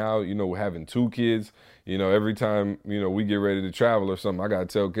 Even now, you know, having 2 kids, you know, every time, you know, we get ready to travel or something, I got to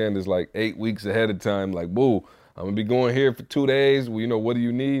tell Candace like 8 weeks ahead of time, like, boo, I'm going to be going here for 2 days. Well, you know, what do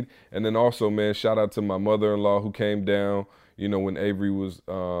you need? And then also, man, shout out to my mother-in-law who came down, you know, when Avery was,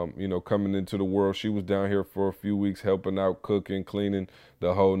 you know, coming into the world. She was down here for a few weeks helping out, cooking, cleaning,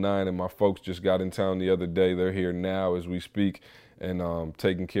 the whole 9. And my folks just got in town the other day. They're here now as we speak and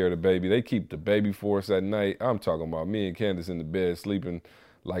taking care of the baby. They keep the baby for us at night. I'm talking about me and Candace in the bed sleeping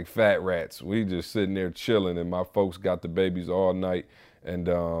like fat rats. We just sitting there chilling and my folks got the babies all night. And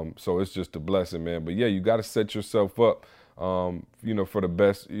so it's just a blessing, man. But yeah, you got to set yourself up, you know, for the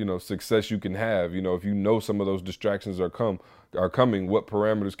best, you know, success you can have. You know, if you know some of those distractions are coming, what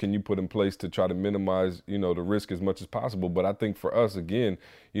parameters can you put in place to try to minimize, you know, the risk as much as possible? But I think for us, again,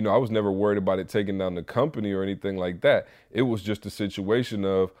 you know, I was never worried about it taking down the company or anything like that. It was just a situation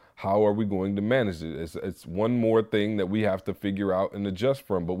of how are we going to manage it? It's one more thing that we have to figure out and adjust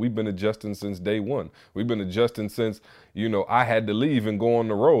from. But we've been adjusting since day one. We've been adjusting since, you know, I had to leave and go on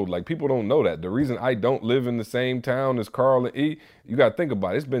the road. Like, people don't know that. The reason I don't live in the same town as Carl Carl and E, you got to think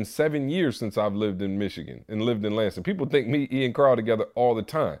about it. It's been 7 years since I've lived in Michigan and lived in Lansing. People think me, E, and Carl together all the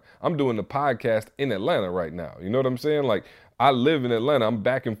time. I'm doing the podcast in Atlanta right now. You know what I'm saying? Like, I live in Atlanta. I'm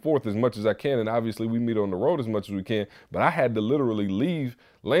back and forth as much as I can, and obviously we meet on the road as much as we can. But I had to literally leave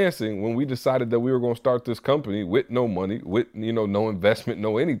Lansing when we decided that we were going to start this company with no money, with no investment,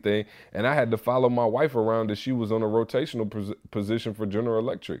 no anything. And I had to follow my wife around as she was on a rotational position for General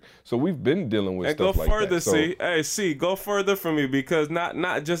Electric. So we've been dealing with stuff like that. And go further, C. Go further for me, because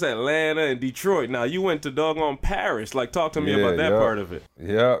not just Atlanta and Detroit. Now you went to doggone Paris. Like, talk to me about that part of it.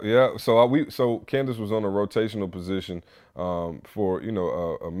 Yeah. So Candace was on a rotational position for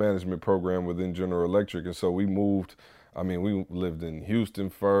a management program within General Electric, and so we moved. I mean, we lived in Houston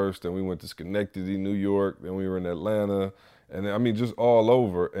first, and we went to Schenectady, New York, then we were in Atlanta, and then, I mean, just all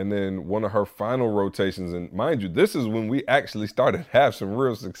over. And then one of her final rotations, and mind you, this is when we actually started to have some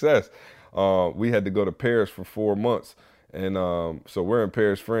real success. We had to go to Paris for 4 months, and so we're in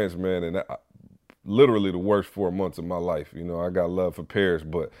Paris, France, man, and literally the worst 4 months of my life. I got love for Paris,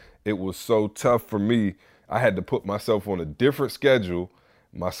 but it was so tough for me. I had to put myself on a different schedule.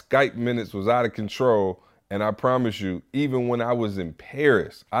 My Skype minutes was out of control. And I promise you, even when I was in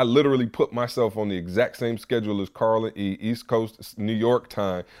Paris, I literally put myself on the exact same schedule as Carl and E, East Coast, New York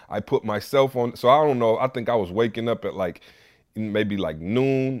time. I put myself on, so I don't know, I think I was waking up at maybe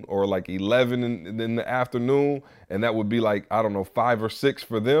noon or 11 in the afternoon, and that would be 5 or 6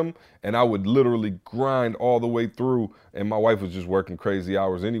 for them, and I would literally grind all the way through, and my wife was just working crazy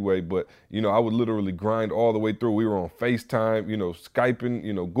hours anyway, but I would literally grind all the way through. We were on FaceTime,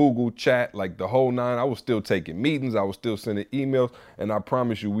 Skyping, Google Chat, the whole nine. I was still taking meetings, I was still sending emails, and I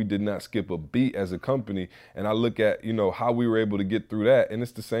promise you, we did not skip a beat as a company. And I look at, how we were able to get through that, and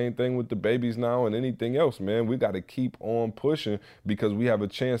it's the same thing with the babies now and anything else, man. We got to keep on pushing, because we have a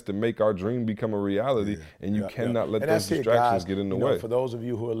chance to make our dream become a reality, and you cannot let those distractions get in the way. For those of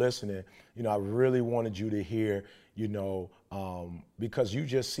you who are listening, I really wanted you to hear, because you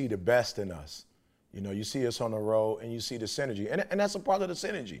just see the best in us. You see us on the road, and you see the synergy, and that's a part of the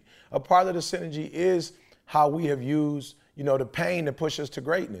synergy. A part of the synergy is how we have used, the pain to push us to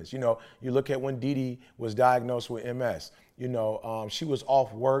greatness. You look at when Dee Dee was diagnosed with MS. She was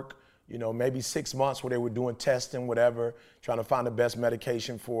off work, maybe 6 months where they were doing testing, whatever, trying to find the best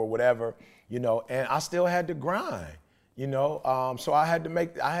medication for whatever, and I still had to grind. So I had to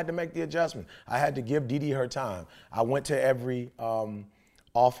make the adjustment. I had to give Dee Dee her time. I went to every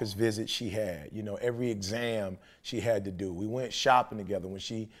office visit she had, every exam she had to do. We went shopping together when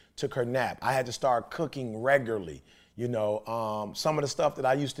she took her nap. I had to start cooking regularly. Some of the stuff that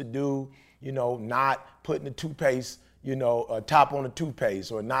I used to do, not putting the toothpaste, top on the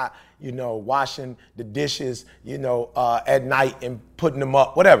toothpaste, or not, washing the dishes, at night and putting them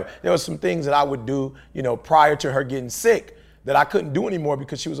up, whatever. There were some things that I would do, prior to her getting sick that I couldn't do anymore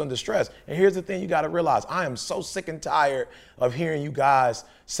because she was under stress. And here's the thing you got to realize. I am so sick and tired of hearing you guys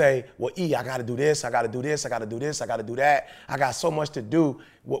say, well, E, I got to do this, I got to do this, I got to do this, I got to do that. I got so much to do.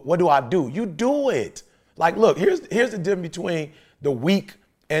 What do I do? You do it. Look, here's the difference between the weak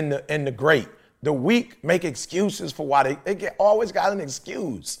and the great. The weak make excuses for why they always got an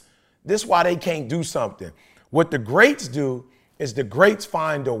excuse. This is why they can't do something. What the greats do is the greats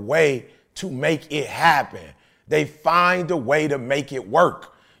find a way to make it happen. They find a way to make it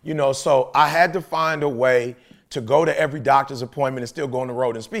work. So I had to find a way to go to every doctor's appointment and still go on the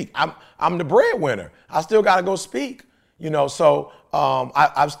road and speak. I'm the breadwinner. I still got to go speak. So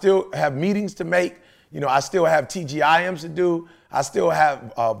I still have meetings to make. I still have TGIMs to do. I still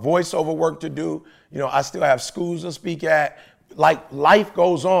have voiceover work to do. I still have schools to speak at. Life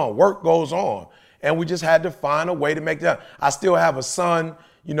goes on, work goes on. And we just had to find a way to make that. I still have a son,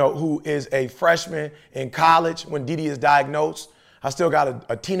 who is a freshman in college when Dee Dee is diagnosed. I still got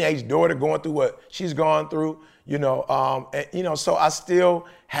a teenage daughter going through what she's gone through, so I still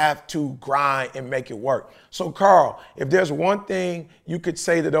have to grind and make it work. So Carl, if there's one thing you could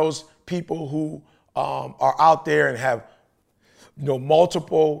say to those people who are out there and have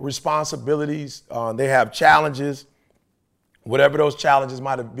multiple responsibilities, they have challenges, whatever those challenges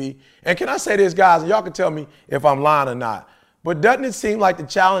might be. And can I say this, guys, and y'all can tell me if I'm lying or not, but doesn't it seem like the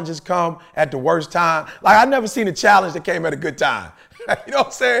challenges come at the worst time? I've never seen a challenge that came at a good time. You know what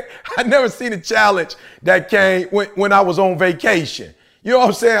I'm saying? I never seen a challenge that came when I was on vacation. You know what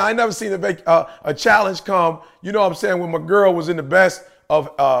I'm saying? I never seen a challenge come, when my girl was in the best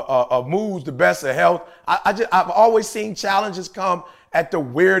of moods, the best of health. I've always seen challenges come at the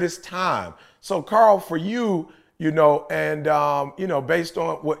weirdest time. So Carl, for you, based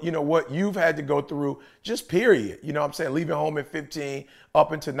on what you've had to go through, just period, leaving home at 15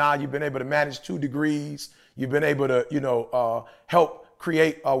 up until now, you've been able to manage 2 degrees, You've been able to, help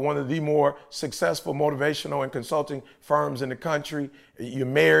create one of the more successful motivational and consulting firms in the country. You're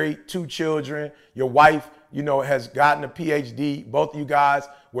married, 2 children. Your wife, has gotten a PhD. Both of you guys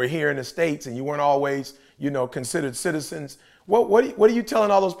were here in the States, and you weren't always, considered citizens. What are you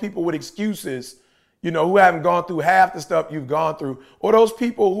telling all those people with excuses, who haven't gone through half the stuff you've gone through, or those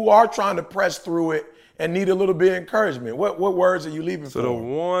people who are trying to press through it and need a little bit of encouragement? What words are you leaving for them? So the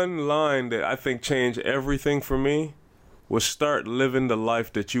one line that I think changed everything for me was start living the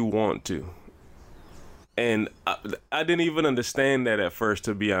life that you want to. And I didn't even understand that at first,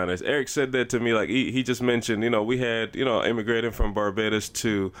 to be honest. Eric said that to me, like he just mentioned, we had, immigrating from Barbados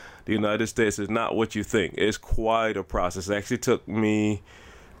to the United States is not what you think. It's quite a process. It actually took me,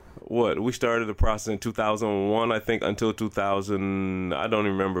 we started the process in 2001, I think, until 2000, I don't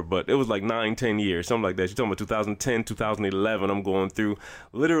even remember, but it was like 9-10 years, something like that. You're talking about 2010, 2011, I'm going through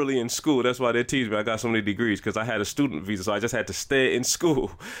literally in school. That's why they teach me I got so many degrees, because I had a student visa, so I just had to stay in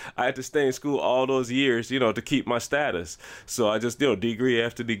school. I had to stay in school all those years, to keep my status. So I just, degree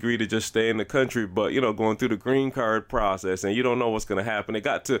after degree to just stay in the country, but, going through the green card process, and you don't know what's going to happen. It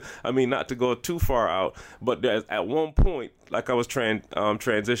got to, not to go too far out, but at one point, like I was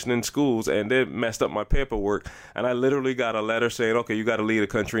transitioning schools, and they messed up my paperwork, and I literally got a letter saying, okay, you got to leave the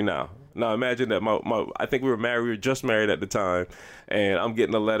country now. Now imagine that I think we were just married at the time, and I'm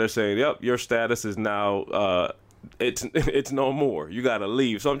getting a letter saying, yep, your status is now, it's no more. You got to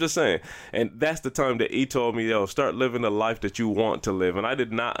leave. So I'm just saying, and that's the time that he told me, start living the life that you want to live. And I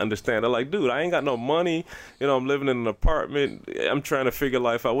did not understand. I'm like, dude, I ain't got no money. I'm living in an apartment. I'm trying to figure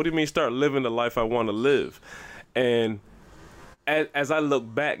life out. What do you mean start living the life I want to live? And as I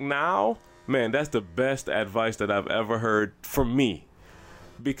look back now, man, that's the best advice that I've ever heard from me.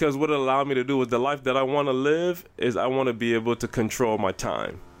 Because what it allowed me to do is the life that I want to live is I want to be able to control my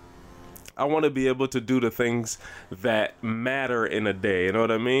time. I want to be able to do the things that matter in a day. You know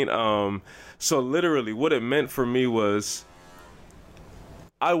what I mean? So literally what it meant for me was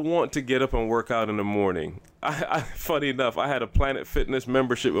I want to get up and work out in the morning. Funny enough, I had a Planet Fitness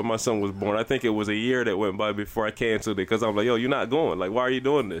membership when my son was born. I think it was a year that went by before I canceled it, because I'm like, you're not going. Like, why are you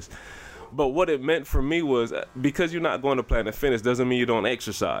doing this? But what it meant for me was, because you're not going to Planet Fitness doesn't mean you don't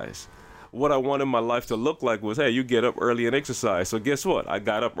exercise. What I wanted my life to look like was, hey, you get up early and exercise. So guess what? I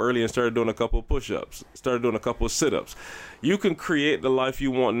got up early and started doing a couple of push-ups, started doing a couple of sit-ups. You can create the life you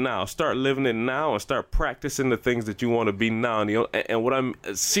want now. Start living it now and start practicing the things that you want to be now. And what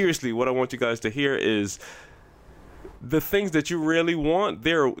I want you guys to hear is the things that you really want,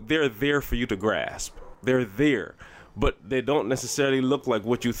 they're there for you to grasp. They're there, but they don't necessarily look like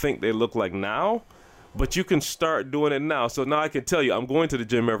what you think they look like now. But you can start doing it now. So now I can tell you, I'm going to the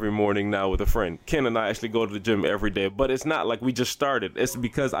gym every morning now with a friend. Ken and I actually go to the gym every day. But it's not like we just started. It's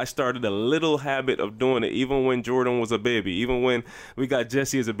because I started a little habit of doing it, even when Jordan was a baby, even when we got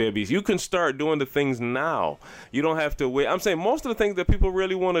Jesse as a baby. You can start doing the things now. You don't have to wait. I'm saying most of the things that people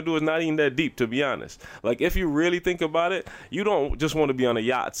really want to do is not even that deep, to be honest. Like, if you really think about it, you don't just want to be on a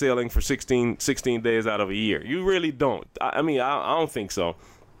yacht sailing for 16 days out of a year. You really don't. I don't think so.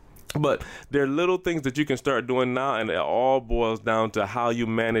 But there are little things that you can start doing now, and it all boils down to how you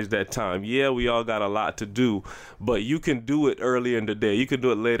manage that time. Yeah, we all got a lot to do, but you can do it earlier in the day. You can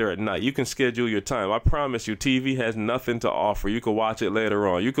do it later at night. You can schedule your time. I promise you, TV has nothing to offer. You can watch it later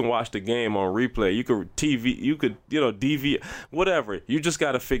on. You can watch the game on replay. You could DV, whatever. You just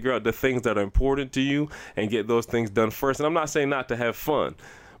got to figure out the things that are important to you and get those things done first. And I'm not saying not to have fun,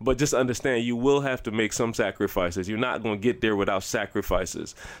 but just understand you will have to make some sacrifices. You're not going to get there without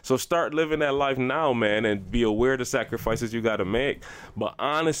sacrifices. So start living that life now, man, and be aware of the sacrifices you got to make. But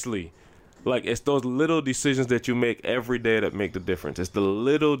honestly, like, it's those little decisions that you make every day that make the difference. It's the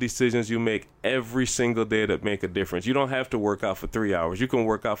little decisions you make every single day that make a difference. You don't have to work out for 3 hours. You can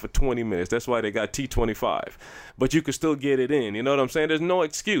work out for 20 minutes. That's why they got T25. But you can still get it in. You know what I'm saying? There's no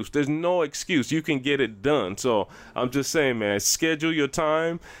excuse. There's no excuse. You can get it done. So I'm just saying, man, schedule your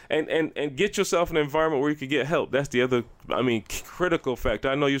time and get yourself an environment where you can get help. That's the other, critical factor.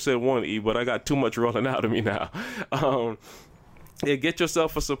 I know you said one, E, but I got too much rolling out of me now. Yeah, get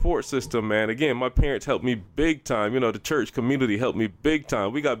yourself a support system, man. Again, my parents helped me big time. The church community helped me big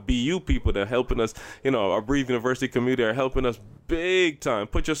time. We got BU people that are helping us. Our Breathe University community are helping us big time.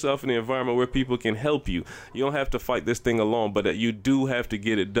 Put yourself in the environment where people can help you. You don't have to fight this thing alone, but you do have to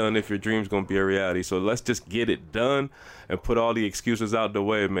get it done if your dream's going to be a reality. So let's just get it done and put all the excuses out the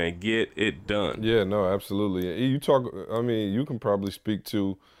way, man. Get it done. Yeah, no, absolutely. You can probably speak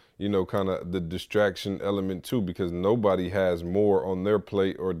to kind of the distraction element too, because nobody has more on their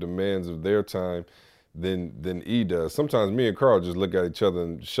plate or demands of their time than E does. Sometimes me and Carl just look at each other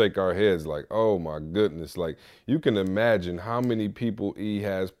and shake our heads like, oh my goodness. Like, you can imagine how many people E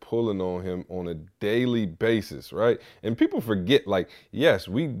has pulling on him on a daily basis, right? And people forget, like, yes,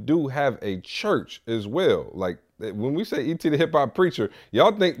 we do have a church as well. Like, when we say E.T. the hip hop preacher,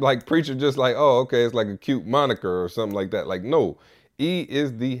 y'all think like preacher just like, oh, okay, it's like a cute moniker or something like that. Like, no, E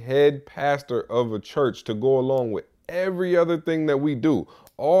is the head pastor of a church to go along with every other thing that we do.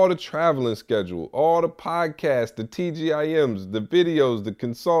 All the traveling schedule, all the podcasts, the TGIMs, the videos, the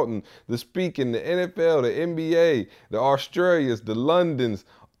consulting, the speaking, the NFL, the NBA, the Australias, the Londons,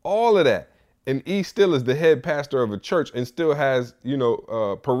 all of that. And E still is the head pastor of a church and still has,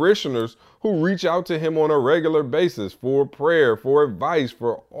 parishioners who reach out to him on a regular basis for prayer, for advice,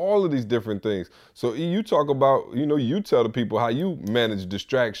 for all of these different things. So E, you talk about, you tell the people how you manage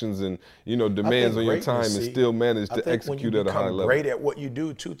distractions and, demands on your time and still manage to execute at a high level. When you become great at what you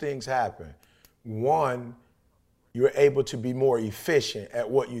do, two things happen. One, you're able to be more efficient at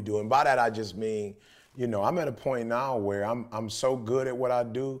what you do. And by that, I just mean, I'm at a point now where I'm so good at what I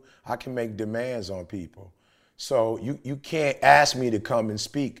do, I can make demands on people. So you can't ask me to come and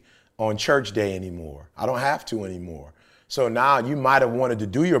speak on church day anymore. I don't have to anymore. So now you might have wanted to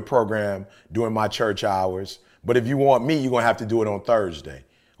do your program during my church hours, but if you want me, you're gonna have to do it on Thursday,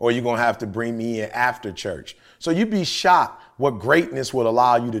 or you're gonna have to bring me in after church. So you'd be shocked what greatness will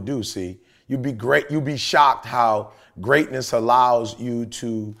allow you to do, see? You'd be shocked how greatness allows you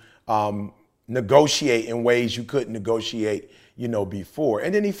to negotiate in ways you couldn't negotiate, before.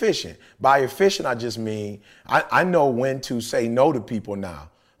 And then efficient. By efficient, I just mean, I know when to say no to people now.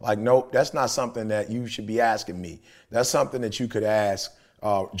 Like, nope, that's not something that you should be asking me. That's something that you could ask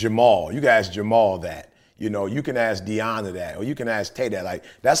Jamal. You can ask Jamal that. You can ask Deanna that, or you can ask Tay that. Like,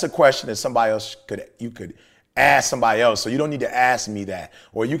 that's a question that somebody else you could ask somebody else. So you don't need to ask me that.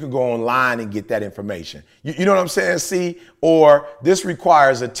 Or you could go online and get that information. You know what I'm saying, see? Or this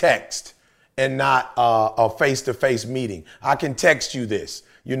requires a text and not a face-to-face meeting. I can text you this,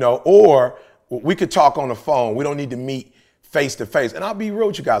 or we could talk on the phone. We don't need to meet face-to-face. And I'll be real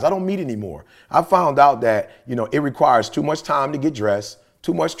with you guys, I don't meet anymore. I found out that, it requires too much time to get dressed,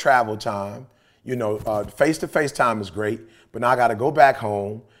 too much travel time. Face-to-face time is great, but now I got to go back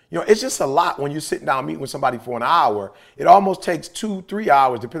home. It's just a lot when you're sitting down meeting with somebody for an hour. It almost takes 2-3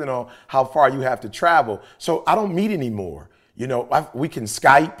 hours, depending on how far you have to travel. So I don't meet anymore. We can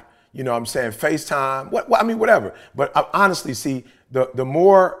Skype. I'm saying FaceTime, whatever. But I honestly see the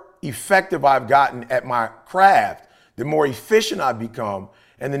more effective I've gotten at my craft, the more efficient I've become,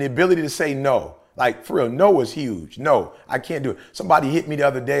 and then the ability to say no. Like, for real, no is huge. No, I can't do it. Somebody hit me the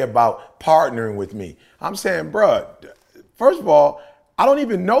other day about partnering with me. I'm saying, bruh, first of all, I don't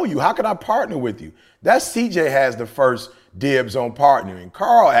even know you. How could I partner with you? That CJ has the first dibs on partnering.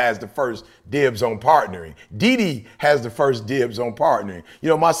 Carl has the first dibs on partnering. Didi has the first dibs on partnering.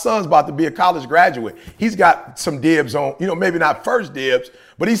 My son's about to be a college graduate. He's got some dibs on, maybe not first dibs,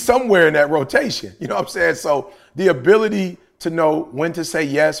 but he's somewhere in that rotation. You know what I'm saying? So the ability to know when to say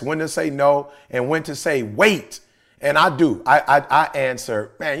yes, when to say no, and when to say wait. And I do. I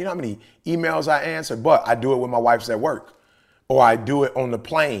answer, man, you know how many emails I answer? But I do it when my wife's at work, or I do it on the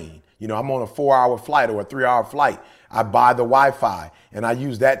plane. I'm on a 4-hour flight or a 3-hour flight. I buy the Wi-Fi and I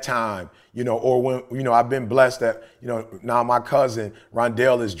use that time, or when, I've been blessed that, now my cousin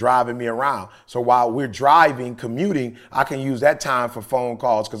Rondell is driving me around. So while we're driving, commuting, I can use that time for phone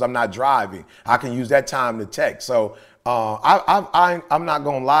calls because I'm not driving. I can use that time to text. So I'm not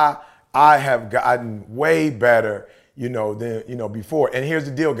going to lie. I have gotten way better, than, before. And here's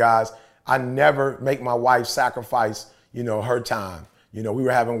the deal, guys. I never make my wife sacrifice, her time. We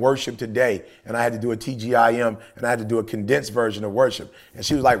were having worship today and I had to do a TGIM and I had to do a condensed version of worship. And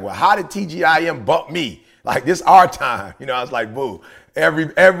she was like, well, how did TGIM bump me? Like, this our time. I was like, boo,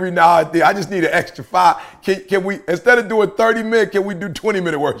 every now and then, I just need an extra 5. Can we, instead of doing 30-minute, can we do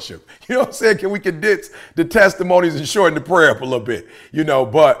 20-minute worship? You know what I'm saying? Can we condense the testimonies and shorten the prayer up a little bit?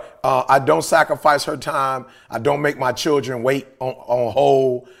 But I don't sacrifice her time. I don't make my children wait on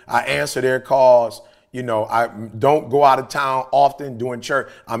hold. I answer their calls. I don't go out of town often doing church.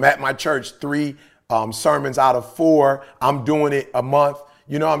 I'm at my church 3 sermons out of 4. I'm doing it a month.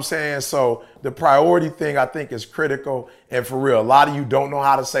 You know what I'm saying? So the priority thing I think is critical. And for real, a lot of you don't know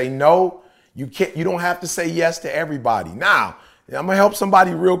how to say no. You don't have to say yes to everybody. Now, I'm gonna help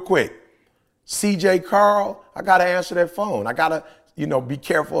somebody real quick. CJ Carl, I gotta answer that phone. I gotta, be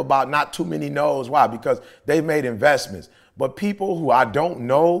careful about not too many no's. Why? Because they've made investments. But people who I don't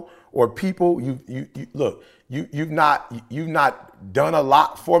know, or people you've not done a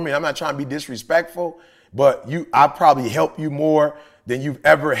lot for me. I'm not trying to be disrespectful, but I probably help you more than you've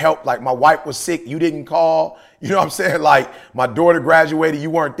ever helped. Like my wife was sick, you didn't call. You know what I'm saying? Like my daughter graduated, you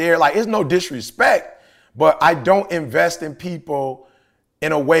weren't there. Like it's no disrespect, but I don't invest in people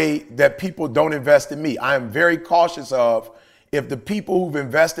in a way that people don't invest in me. I am very cautious of if the people who've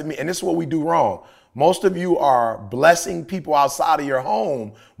invested in me, and this is what we do wrong. Most of you are blessing people outside of your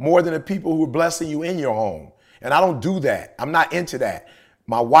home more than the people who are blessing you in your home. And I don't do that. I'm not into that.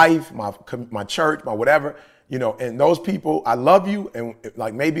 My wife, my church, my whatever, you know, and those people, I love you. And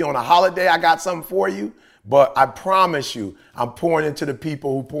like maybe on a holiday, I got something for you. But I promise you, I'm pouring into the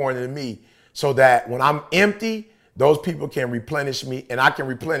people who pouring into me so that when I'm empty, those people can replenish me and I can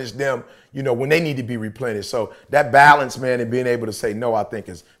replenish them, you know, when they need to be replenished. So that balance, man, and being able to say no, I think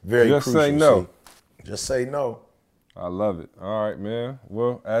is very crucial. Just say no. Just say no. I love it. All right, man.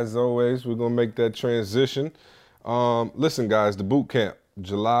 Well, as always, we're going to make that transition. Listen, guys, the boot camp,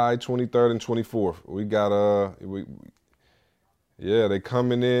 July 23rd and 24th. We got, they're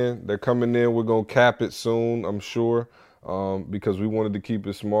coming in. They're coming in. We're going to cap it soon, I'm sure, because we wanted to keep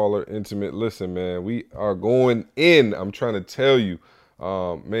it smaller, intimate. Listen, man, we are going in. I'm trying to tell you.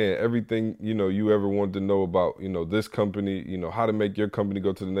 Man, everything, you know, you ever wanted to know about, you know, this company, you know, how to make your company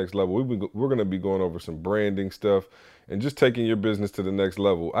go to the next level. We're going to be going over some branding stuff and just taking your business to the next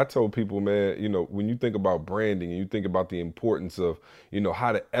level. I told people, man, you know, when you think about branding and you think about the importance of, you know,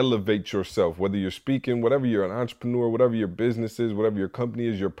 how to elevate yourself, whether you're speaking, whatever you're an entrepreneur, whatever your business is, whatever your company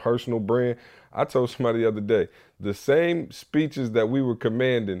is, your personal brand. I told somebody the other day, the same speeches that we were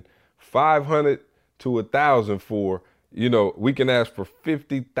commanding 500 to 1,000 for, you know, we can ask for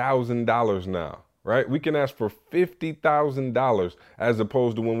 $50,000 now, right? We can ask for $50,000 as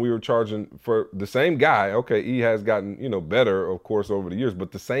opposed to when we were charging for the same guy. Okay, he has gotten, you know, better, of course, over the years,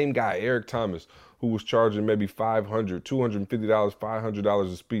 but the same guy, Eric Thomas, who was charging maybe $500, $250,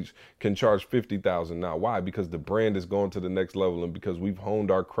 $500 a speech, can charge $50,000 now. Why? Because the brand has gone to the next level and because we've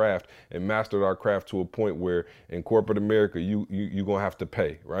honed our craft and mastered our craft to a point where in corporate America, you're going to have to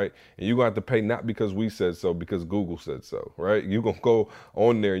pay, right? And you're going to have to pay not because we said so, because Google said so, right? You're going to go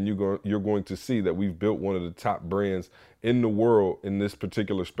on there and you're going to see that we've built one of the top brands in the world in this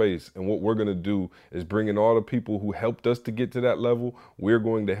particular space. And what we're going to do is bring in all the people who helped us to get to that level. We're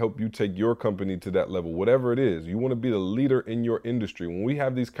going to help you take your company to that level, whatever it is. You want to be the leader in your industry. When we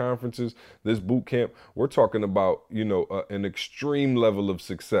have these conferences, this boot camp, we're talking about, you know, an extreme level of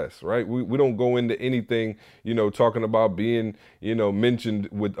success, right? We don't go into anything, you know, talking about being, you know, mentioned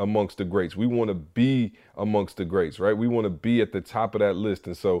with amongst the greats. We want to be amongst the greats, right? We want to be at the top of that list.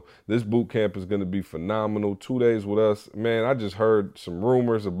 And so this boot camp is going to be phenomenal. 2 days with us. Man, I just heard some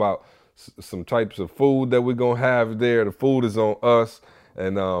rumors about some types of food that we're going to have there. The food is on us.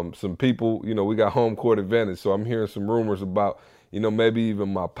 And some people, you know, we got home court advantage. So I'm hearing some rumors about, you know, maybe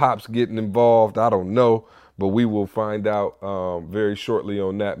even my pops getting involved. I don't know. But we will find out very shortly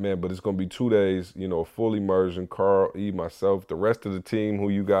on that, man. But it's going to be 2 days, you know, full immersion. Carl, E, myself, the rest of the team who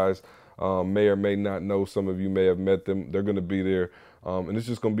you guys may or may not know. Some of you may have met them. They're going to be there. And it's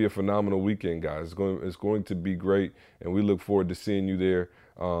just going to be a phenomenal weekend, guys. It's going to be great, and we look forward to seeing you there.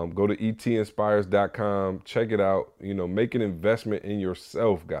 Go to etinspires.com. Check it out. You know, make an investment in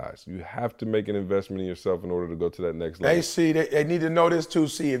yourself, guys. You have to make an investment in yourself in order to go to that next level. They need to know this too.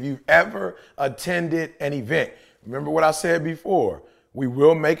 See, if you've ever attended an event, remember what I said before, we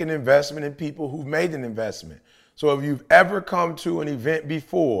will make an investment in people who've made an investment. So if you've ever come to an event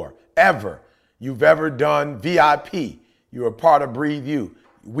before, you've ever done VIP, you're a part of Breathe You,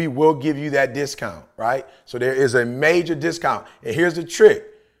 we will give you that discount, right? So there is a major discount. And here's the trick.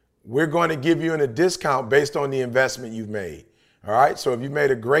 We're going to give you a discount based on the investment you've made. All right. So if you made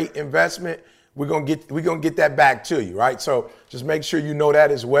a great investment, we're going to get that back to you. Right. So just make sure you know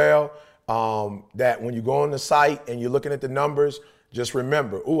that as well. That when you go on the site and you're looking at the numbers, just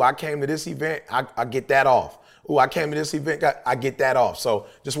remember, I came to this event, I get that off. I came to this event, I get that off. So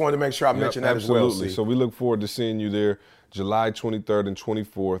just wanted to make sure I mentioned that absolutely. as well. So we look forward to seeing you there July 23rd and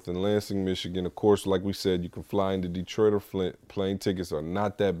 24th in Lansing, Michigan. Of course, like we said, you can fly into Detroit or Flint. Plane tickets are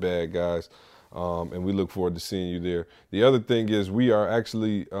not that bad, guys. And we look forward to seeing you there. The other thing is we are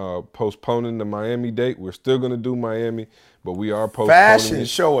actually postponing the Miami date. We're still going to do Miami, but we are postponing Fashion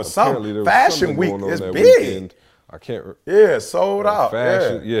show or something. Fashion week is big. Weekend. I can't. Yeah, sold out.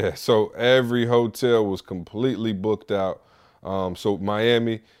 Fashion, yeah. So every hotel was completely booked out. So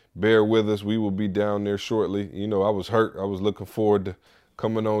Miami, bear with us. We will be down there shortly. You know, I was hurt. I was looking forward to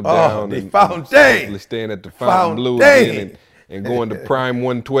coming on down and staying at the Fontainebleau again and going to Prime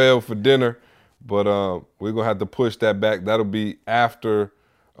 112 for dinner. But we're gonna have to push that back. That'll be after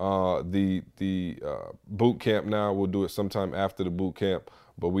the boot camp now. We'll do it sometime after the boot camp,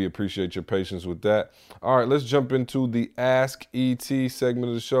 but we appreciate your patience with that. All right, let's jump into the Ask ET segment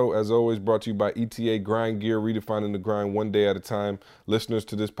of the show. As always, brought to you by ETA Grind Gear, redefining the grind one day at a time. Listeners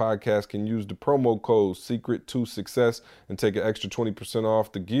to this podcast can use the promo code SECRET2SUCCESS and take an extra 20%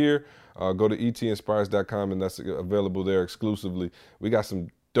 off the gear. Go to etinspires.com, and that's available there exclusively. We got some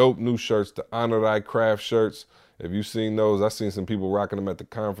dope new shirts, the Honor Thy Craft shirts. If you've seen those, I've seen some people rocking them at the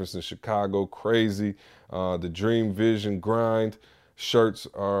conference in Chicago. Crazy. The Dream Vision Grind shirts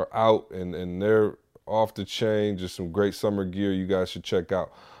are out, and they're off the chain. Just some great summer gear you guys should check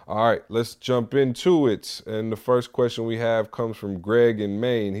out. All right, let's jump into it. And the first question we have comes from Greg in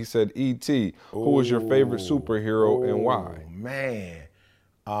Maine. He said, E.T., who was your favorite superhero and why? Man,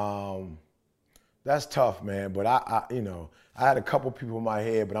 that's tough, man. But I had a couple people in my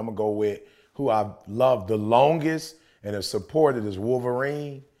head, but I'm going to go with who I've loved the longest and have supported is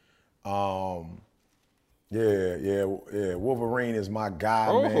Wolverine. Wolverine is my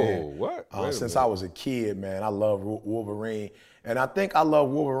guy, man. What? Since I was a kid, man, I love Wolverine. And I think I love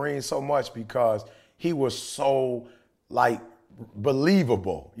Wolverine so much because he was so, like,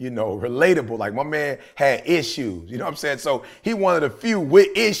 believable, relatable. Like, my man had issues, you know what I'm saying? So he one of the few with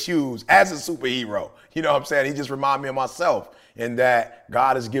issues as a superhero, you know what I'm saying? He just reminded me of myself, and that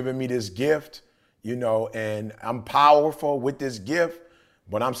God has given me this gift, and I'm powerful with this gift,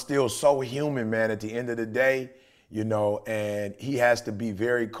 but I'm still so human, man, at the end of the day, and he has to be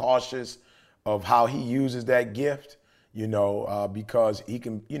very cautious of how he uses that gift, because he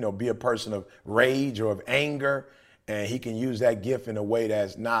can, be a person of rage or of anger, and he can use that gift in a way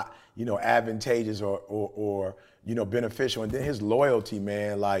that's not, advantageous or beneficial. And then his loyalty,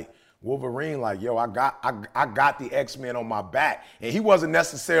 man, like Wolverine, like, yo, I got the X-Men on my back. And he wasn't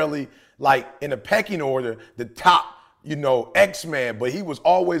necessarily like in the pecking order, the top, X-Man, but he was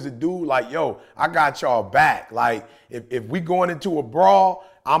always a dude like, yo, I got y'all back. Like, if we going into a brawl,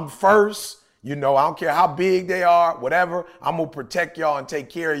 I'm first. I don't care how big they are, whatever. I'm going to protect y'all and take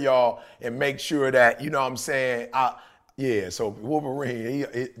care of y'all and make sure that, what I'm saying? So Wolverine,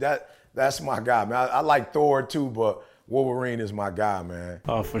 that's my guy, man. I like Thor too, but Wolverine is my guy, man.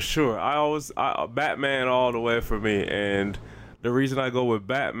 Oh, for sure. Batman all the way for me. And the reason I go with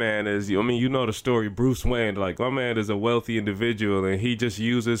Batman is, the story, Bruce Wayne. Like, my man is a wealthy individual, and he just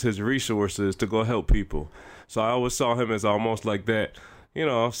uses his resources to go help people. So I always saw him as almost like that,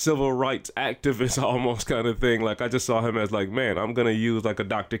 civil rights activist almost kind of thing. Like, I just saw him as like, man, I'm going to use like a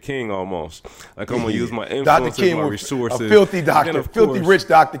Dr. King almost. Like, I'm going to use my influence and my resources. A filthy doctor, filthy rich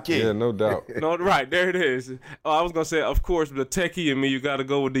Dr. King. Yeah, no doubt. No, right, there it is. Oh, I was going to say, of course, the techie in me, you got to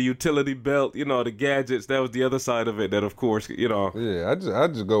go with the utility belt, the gadgets. That was the other side of it that, of course, Yeah, I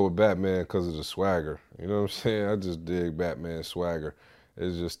just go with Batman because of the swagger. You know what I'm saying? I just dig Batman's swagger.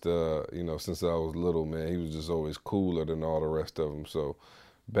 It's just, since I was little, man, he was just always cooler than all the rest of them. So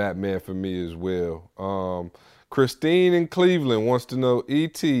Batman for me as well. Christine in Cleveland wants to know,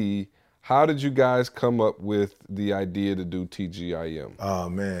 E.T., how did you guys come up with the idea to do TGIM? Oh,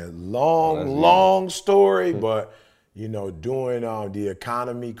 man, long story, but, during the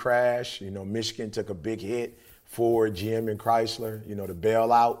economy crash, Michigan took a big hit, Ford, GM, and Chrysler, the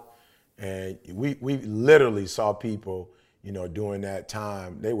bailout. And we literally saw people, during that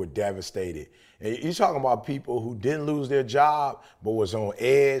time, they were devastated. And you're talking about people who didn't lose their job, but was on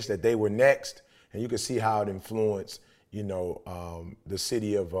edge that they were next. And you can see how it influenced, the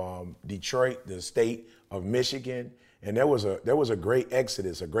city of Detroit, the state of Michigan. And there was a great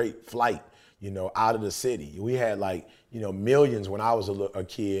exodus, a great flight, out of the city. We had millions when I was a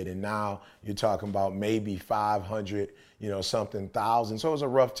kid, and now you're talking about maybe 500, something thousand. So it was a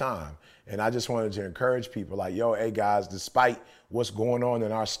rough time. And I just wanted to encourage people like, yo, hey guys, despite what's going on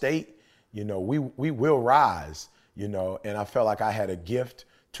in our state, we will rise, and I felt like I had a gift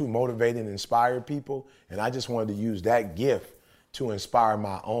to motivate and inspire people. And I just wanted to use that gift to inspire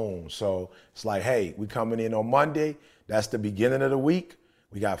my own. So it's like, hey, we coming in on Monday. That's the beginning of the week.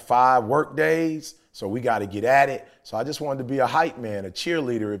 We got 5 work days, so we got to get at it. So I just wanted to be a hype man, a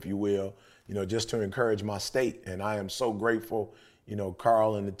cheerleader, if you will, just to encourage my state. And I am so grateful,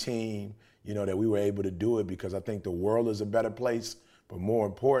 Carl and the team, that we were able to do it, because I think the world is a better place. But more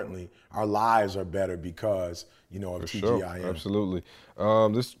importantly, our lives are better because, of TGIM. Sure. Absolutely.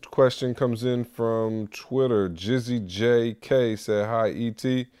 This question comes in from Twitter. Jizzy JK said, hi,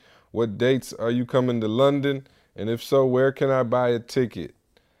 E.T. What dates are you coming to London? And if so, where can I buy a ticket?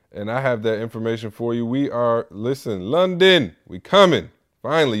 And I have that information for you. London, we coming.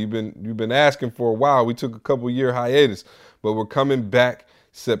 Finally, you've been asking for a while. We took a couple-year hiatus, but we're coming back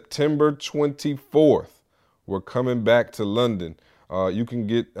September 24th. We're coming back to London. You can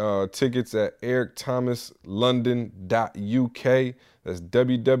get tickets at ericthomaslondon.uk. That's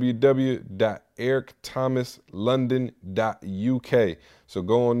www.ericthomaslondon.uk. So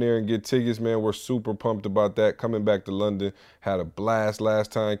go on there and get tickets, man. We're super pumped about that. Coming back to London. Had a blast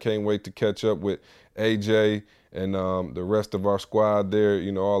last time. Can't wait to catch up with AJ and the rest of our squad there.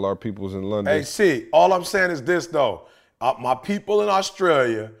 You know, all our peoples in London. Hey, see, all I'm saying is this, though. My people in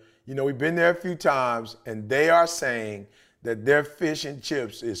Australia, you know, we've been there a few times, and they are saying that their fish and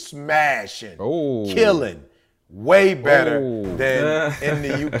chips is smashing, killing, way better than in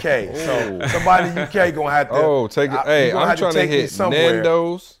the UK. So somebody in the UK gonna have to. Take it. Hey, I'm trying to hit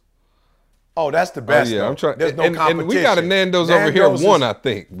Nando's. Oh, that's the best. I'm trying. There's no competition. And we got a Nando's over here, I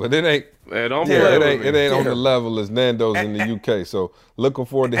think, but it ain't. It ain't on the level as Nando's in the UK. So looking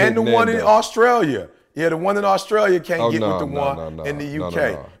forward to hitting Nando's. And the one in Australia. Yeah, the one in Australia can't get with the one no, in the UK.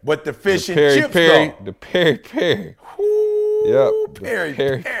 No. But the fish and chips, though. The Peri. Yep.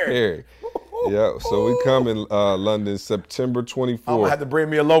 Peri. Yeah, so we come in London September 24th. I'm going to have to bring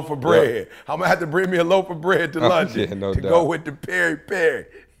me a loaf of bread. Yep. I'm going to have to bring me a loaf of bread to London to go with the Peri.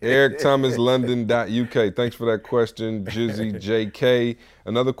 ericthomaslondon.uk. Thanks for that question, Jizzy JK.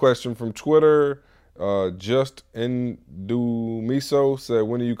 Another question from Twitter. Just Ndumiso said,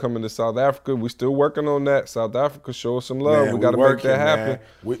 when are you coming to South Africa? We're still working on that. South Africa, show us some love. Man, we got to make that happen.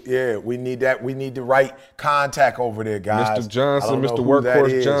 We need that. We need the right contact over there, guys. Mr. Johnson, Mr.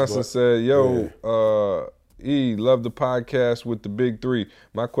 Workhorse Johnson said, love the podcast with the big three.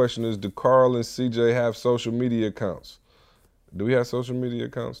 My question is, do Carl and CJ have social media accounts? Do we have social media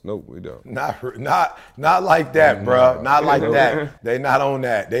accounts? Nope, we don't. Not like that, bro. Not like that. They not on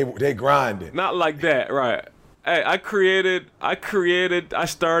that. They grinding. Not like that, right? Hey, I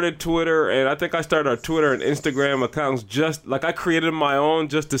started Twitter, and I think I started our Twitter and Instagram accounts I created my own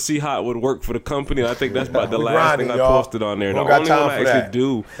just to see how it would work for the company. I think that's about the last thing I posted on there. The only one I actually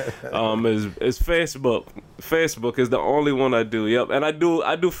do is Facebook. Facebook is the only one I do. Yep, and I do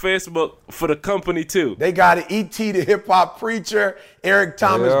Facebook for the company too. They got it. ET the Hip Hop Preacher, Eric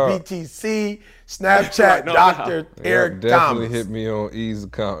Thomas BTC, Snapchat Dr. Eric definitely Thomas. Definitely hit me on E's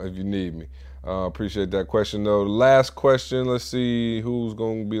account if you need me. Appreciate that question, though. The last question, let's see who's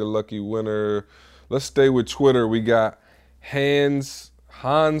going to be the lucky winner. Let's stay with Twitter. We got Hans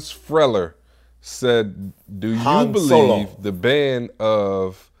Freller said, do you believe the ban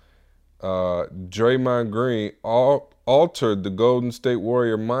of Draymond Green altered the Golden State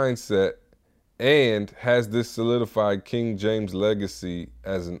Warrior mindset, and has this solidified King James' legacy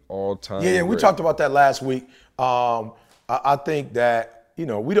as an all-time great? We talked about that last week. I think that, you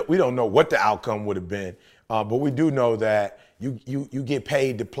know, we don't know what the outcome would have been, but we do know that you get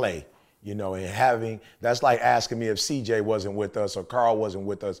paid to play, you know, and that's like asking me if CJ wasn't with us or Carl wasn't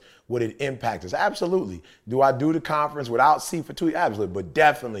with us, would it impact us? Absolutely. Do I do the conference without C for 2? Absolutely, but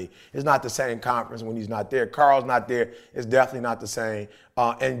definitely it's not the same conference when he's not there. Carl's not there. It's definitely not the same.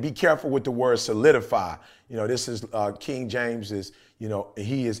 And be careful with the word solidify. You know, this is King James is, you know,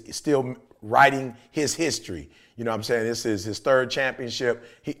 he is still writing his history. You know what I'm saying? This is his 3rd championship.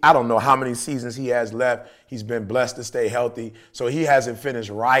 I don't know how many seasons he has left. He's been blessed to stay healthy. So he hasn't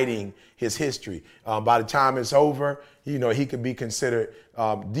finished writing his history. By the time it's over, you know, he could be considered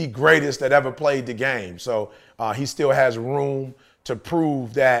the greatest that ever played the game. So he still has room to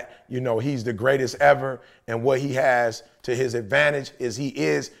prove that, you know, he's the greatest ever. And what he has to his advantage is he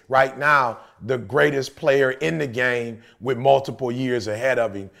is right now the greatest player in the game with multiple years ahead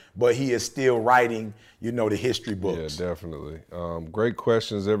of him. But he is still writing, you know, the history books. Yeah, definitely. Great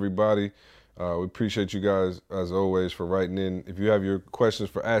questions, everybody. We appreciate you guys, as always, for writing in. If you have your questions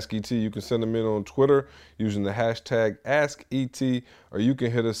for Ask ET, you can send them in on Twitter using the hashtag AskET, or you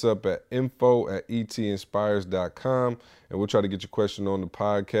can hit us up at info@etinspires.com, and we'll try to get your question on the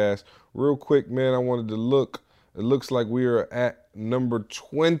podcast. Real quick, man, I wanted to look. It looks like we are at number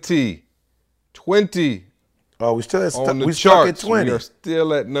 20. 20. Oh, we still on the we charts. Stuck at 20. We are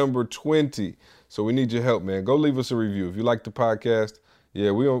still at number 20. So we need your help, man. Go leave us a review. If you like the podcast,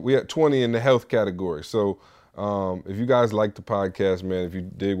 we at 20 in the health category. So if you guys like the podcast, man, if you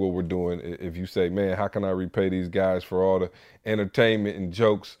dig what we're doing, if you say, man, how can I repay these guys for all the entertainment and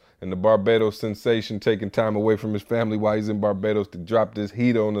jokes and the Barbados sensation taking time away from his family while he's in Barbados to drop this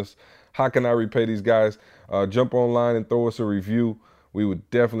heat on us, how can I repay these guys? Jump online and throw us a review. We would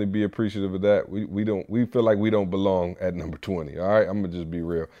definitely be appreciative of that. We feel like we don't belong at number 20. All right, I'm gonna just be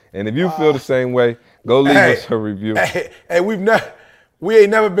real. And if you feel the same way, go leave us a review. Hey, we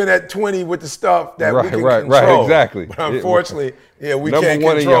ain't never been at 20 with the stuff that we can control. Right, exactly. But unfortunately, we can't number 1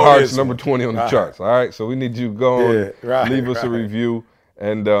 control in your hearts, this number 20 on the charts. All right, so we need you to go on, leave us a review.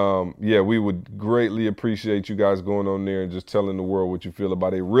 And, we would greatly appreciate you guys going on there and just telling the world what you feel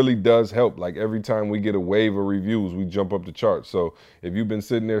about it. It really does help. Like, every time we get a wave of reviews, we jump up the charts. So if you've been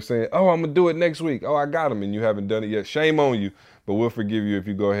sitting there saying, oh, I'm going to do it next week. Oh, I got them, and you haven't done it yet, shame on you. But we'll forgive you if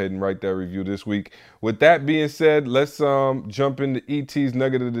you go ahead and write that review this week. With that being said, let's jump into ET's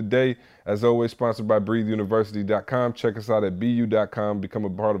Nugget of the Day. As always, sponsored by BreatheUniversity.com. Check us out at BU.com. Become a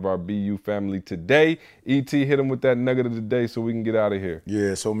part of our BU family today. ET, hit him with that Nugget of the Day so we can get out of here.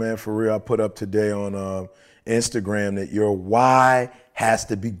 Yeah, so, man, for real, I put up today on Instagram that your why has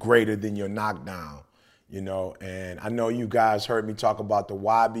to be greater than your knockdown, And I know you guys heard me talk about the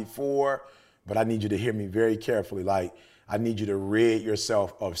why before, but I need you to hear me very carefully. Like, I need you to rid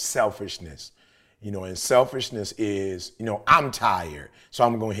yourself of selfishness. And selfishness is, I'm tired, so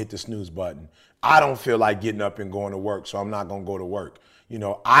I'm going to hit the snooze button. I don't feel like getting up and going to work, so I'm not going to go to work.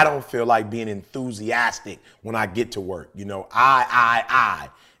 I don't feel like being enthusiastic when I get to work. I.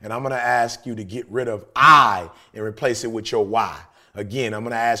 And I'm going to ask you to get rid of I and replace it with your why. Again, I'm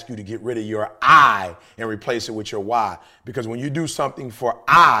going to ask you to get rid of your I and replace it with your why. Because when you do something for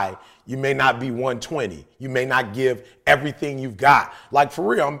I, you may not be 120. You may not give everything you've got. Like, for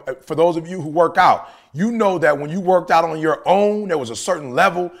real, for those of you who work out, you know that when you worked out on your own, there was a certain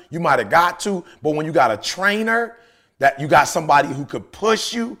level you might have got to. But when you got a trainer, that you got somebody who could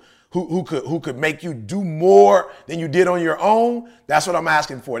push you, who could make you do more than you did on your own, that's what I'm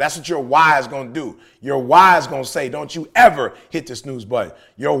asking for. That's what your why is going to do. Your why is going to say, don't you ever hit the snooze button.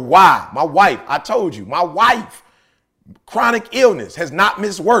 Your why, my wife, I told you, my wife, chronic illness, has not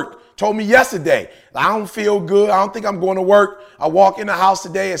missed work. Told me yesterday, I don't feel good. I don't think I'm going to work. I walk in the house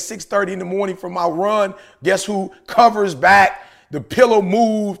today at 6:30 in the morning for my run. Guess who covers back? The pillow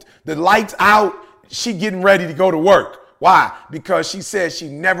moved, the lights out. She getting ready to go to work. Why? Because she said she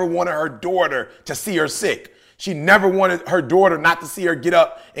never wanted her daughter to see her sick. She never wanted her daughter not to see her get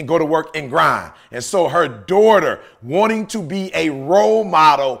up and go to work and grind. And so her daughter, wanting to be a role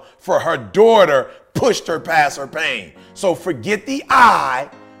model for her daughter, pushed her past her pain. So forget the I,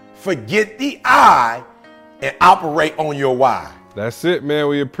 and operate on your why. That's it, man.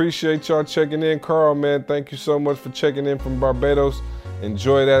 We appreciate y'all checking in. Carl, man, thank you so much for checking in from Barbados.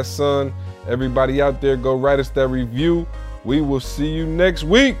 Enjoy that sun. Everybody out there, go write us that review. We will see you next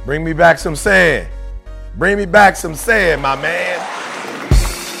week. Bring me back some sand. Bring me back some sand, my man.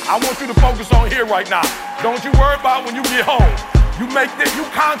 I want you to focus on here right now. Don't you worry about when you get home. You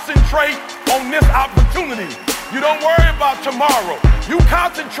concentrate on this opportunity. You don't worry about tomorrow. You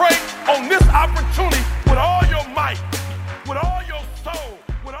concentrate on this opportunity.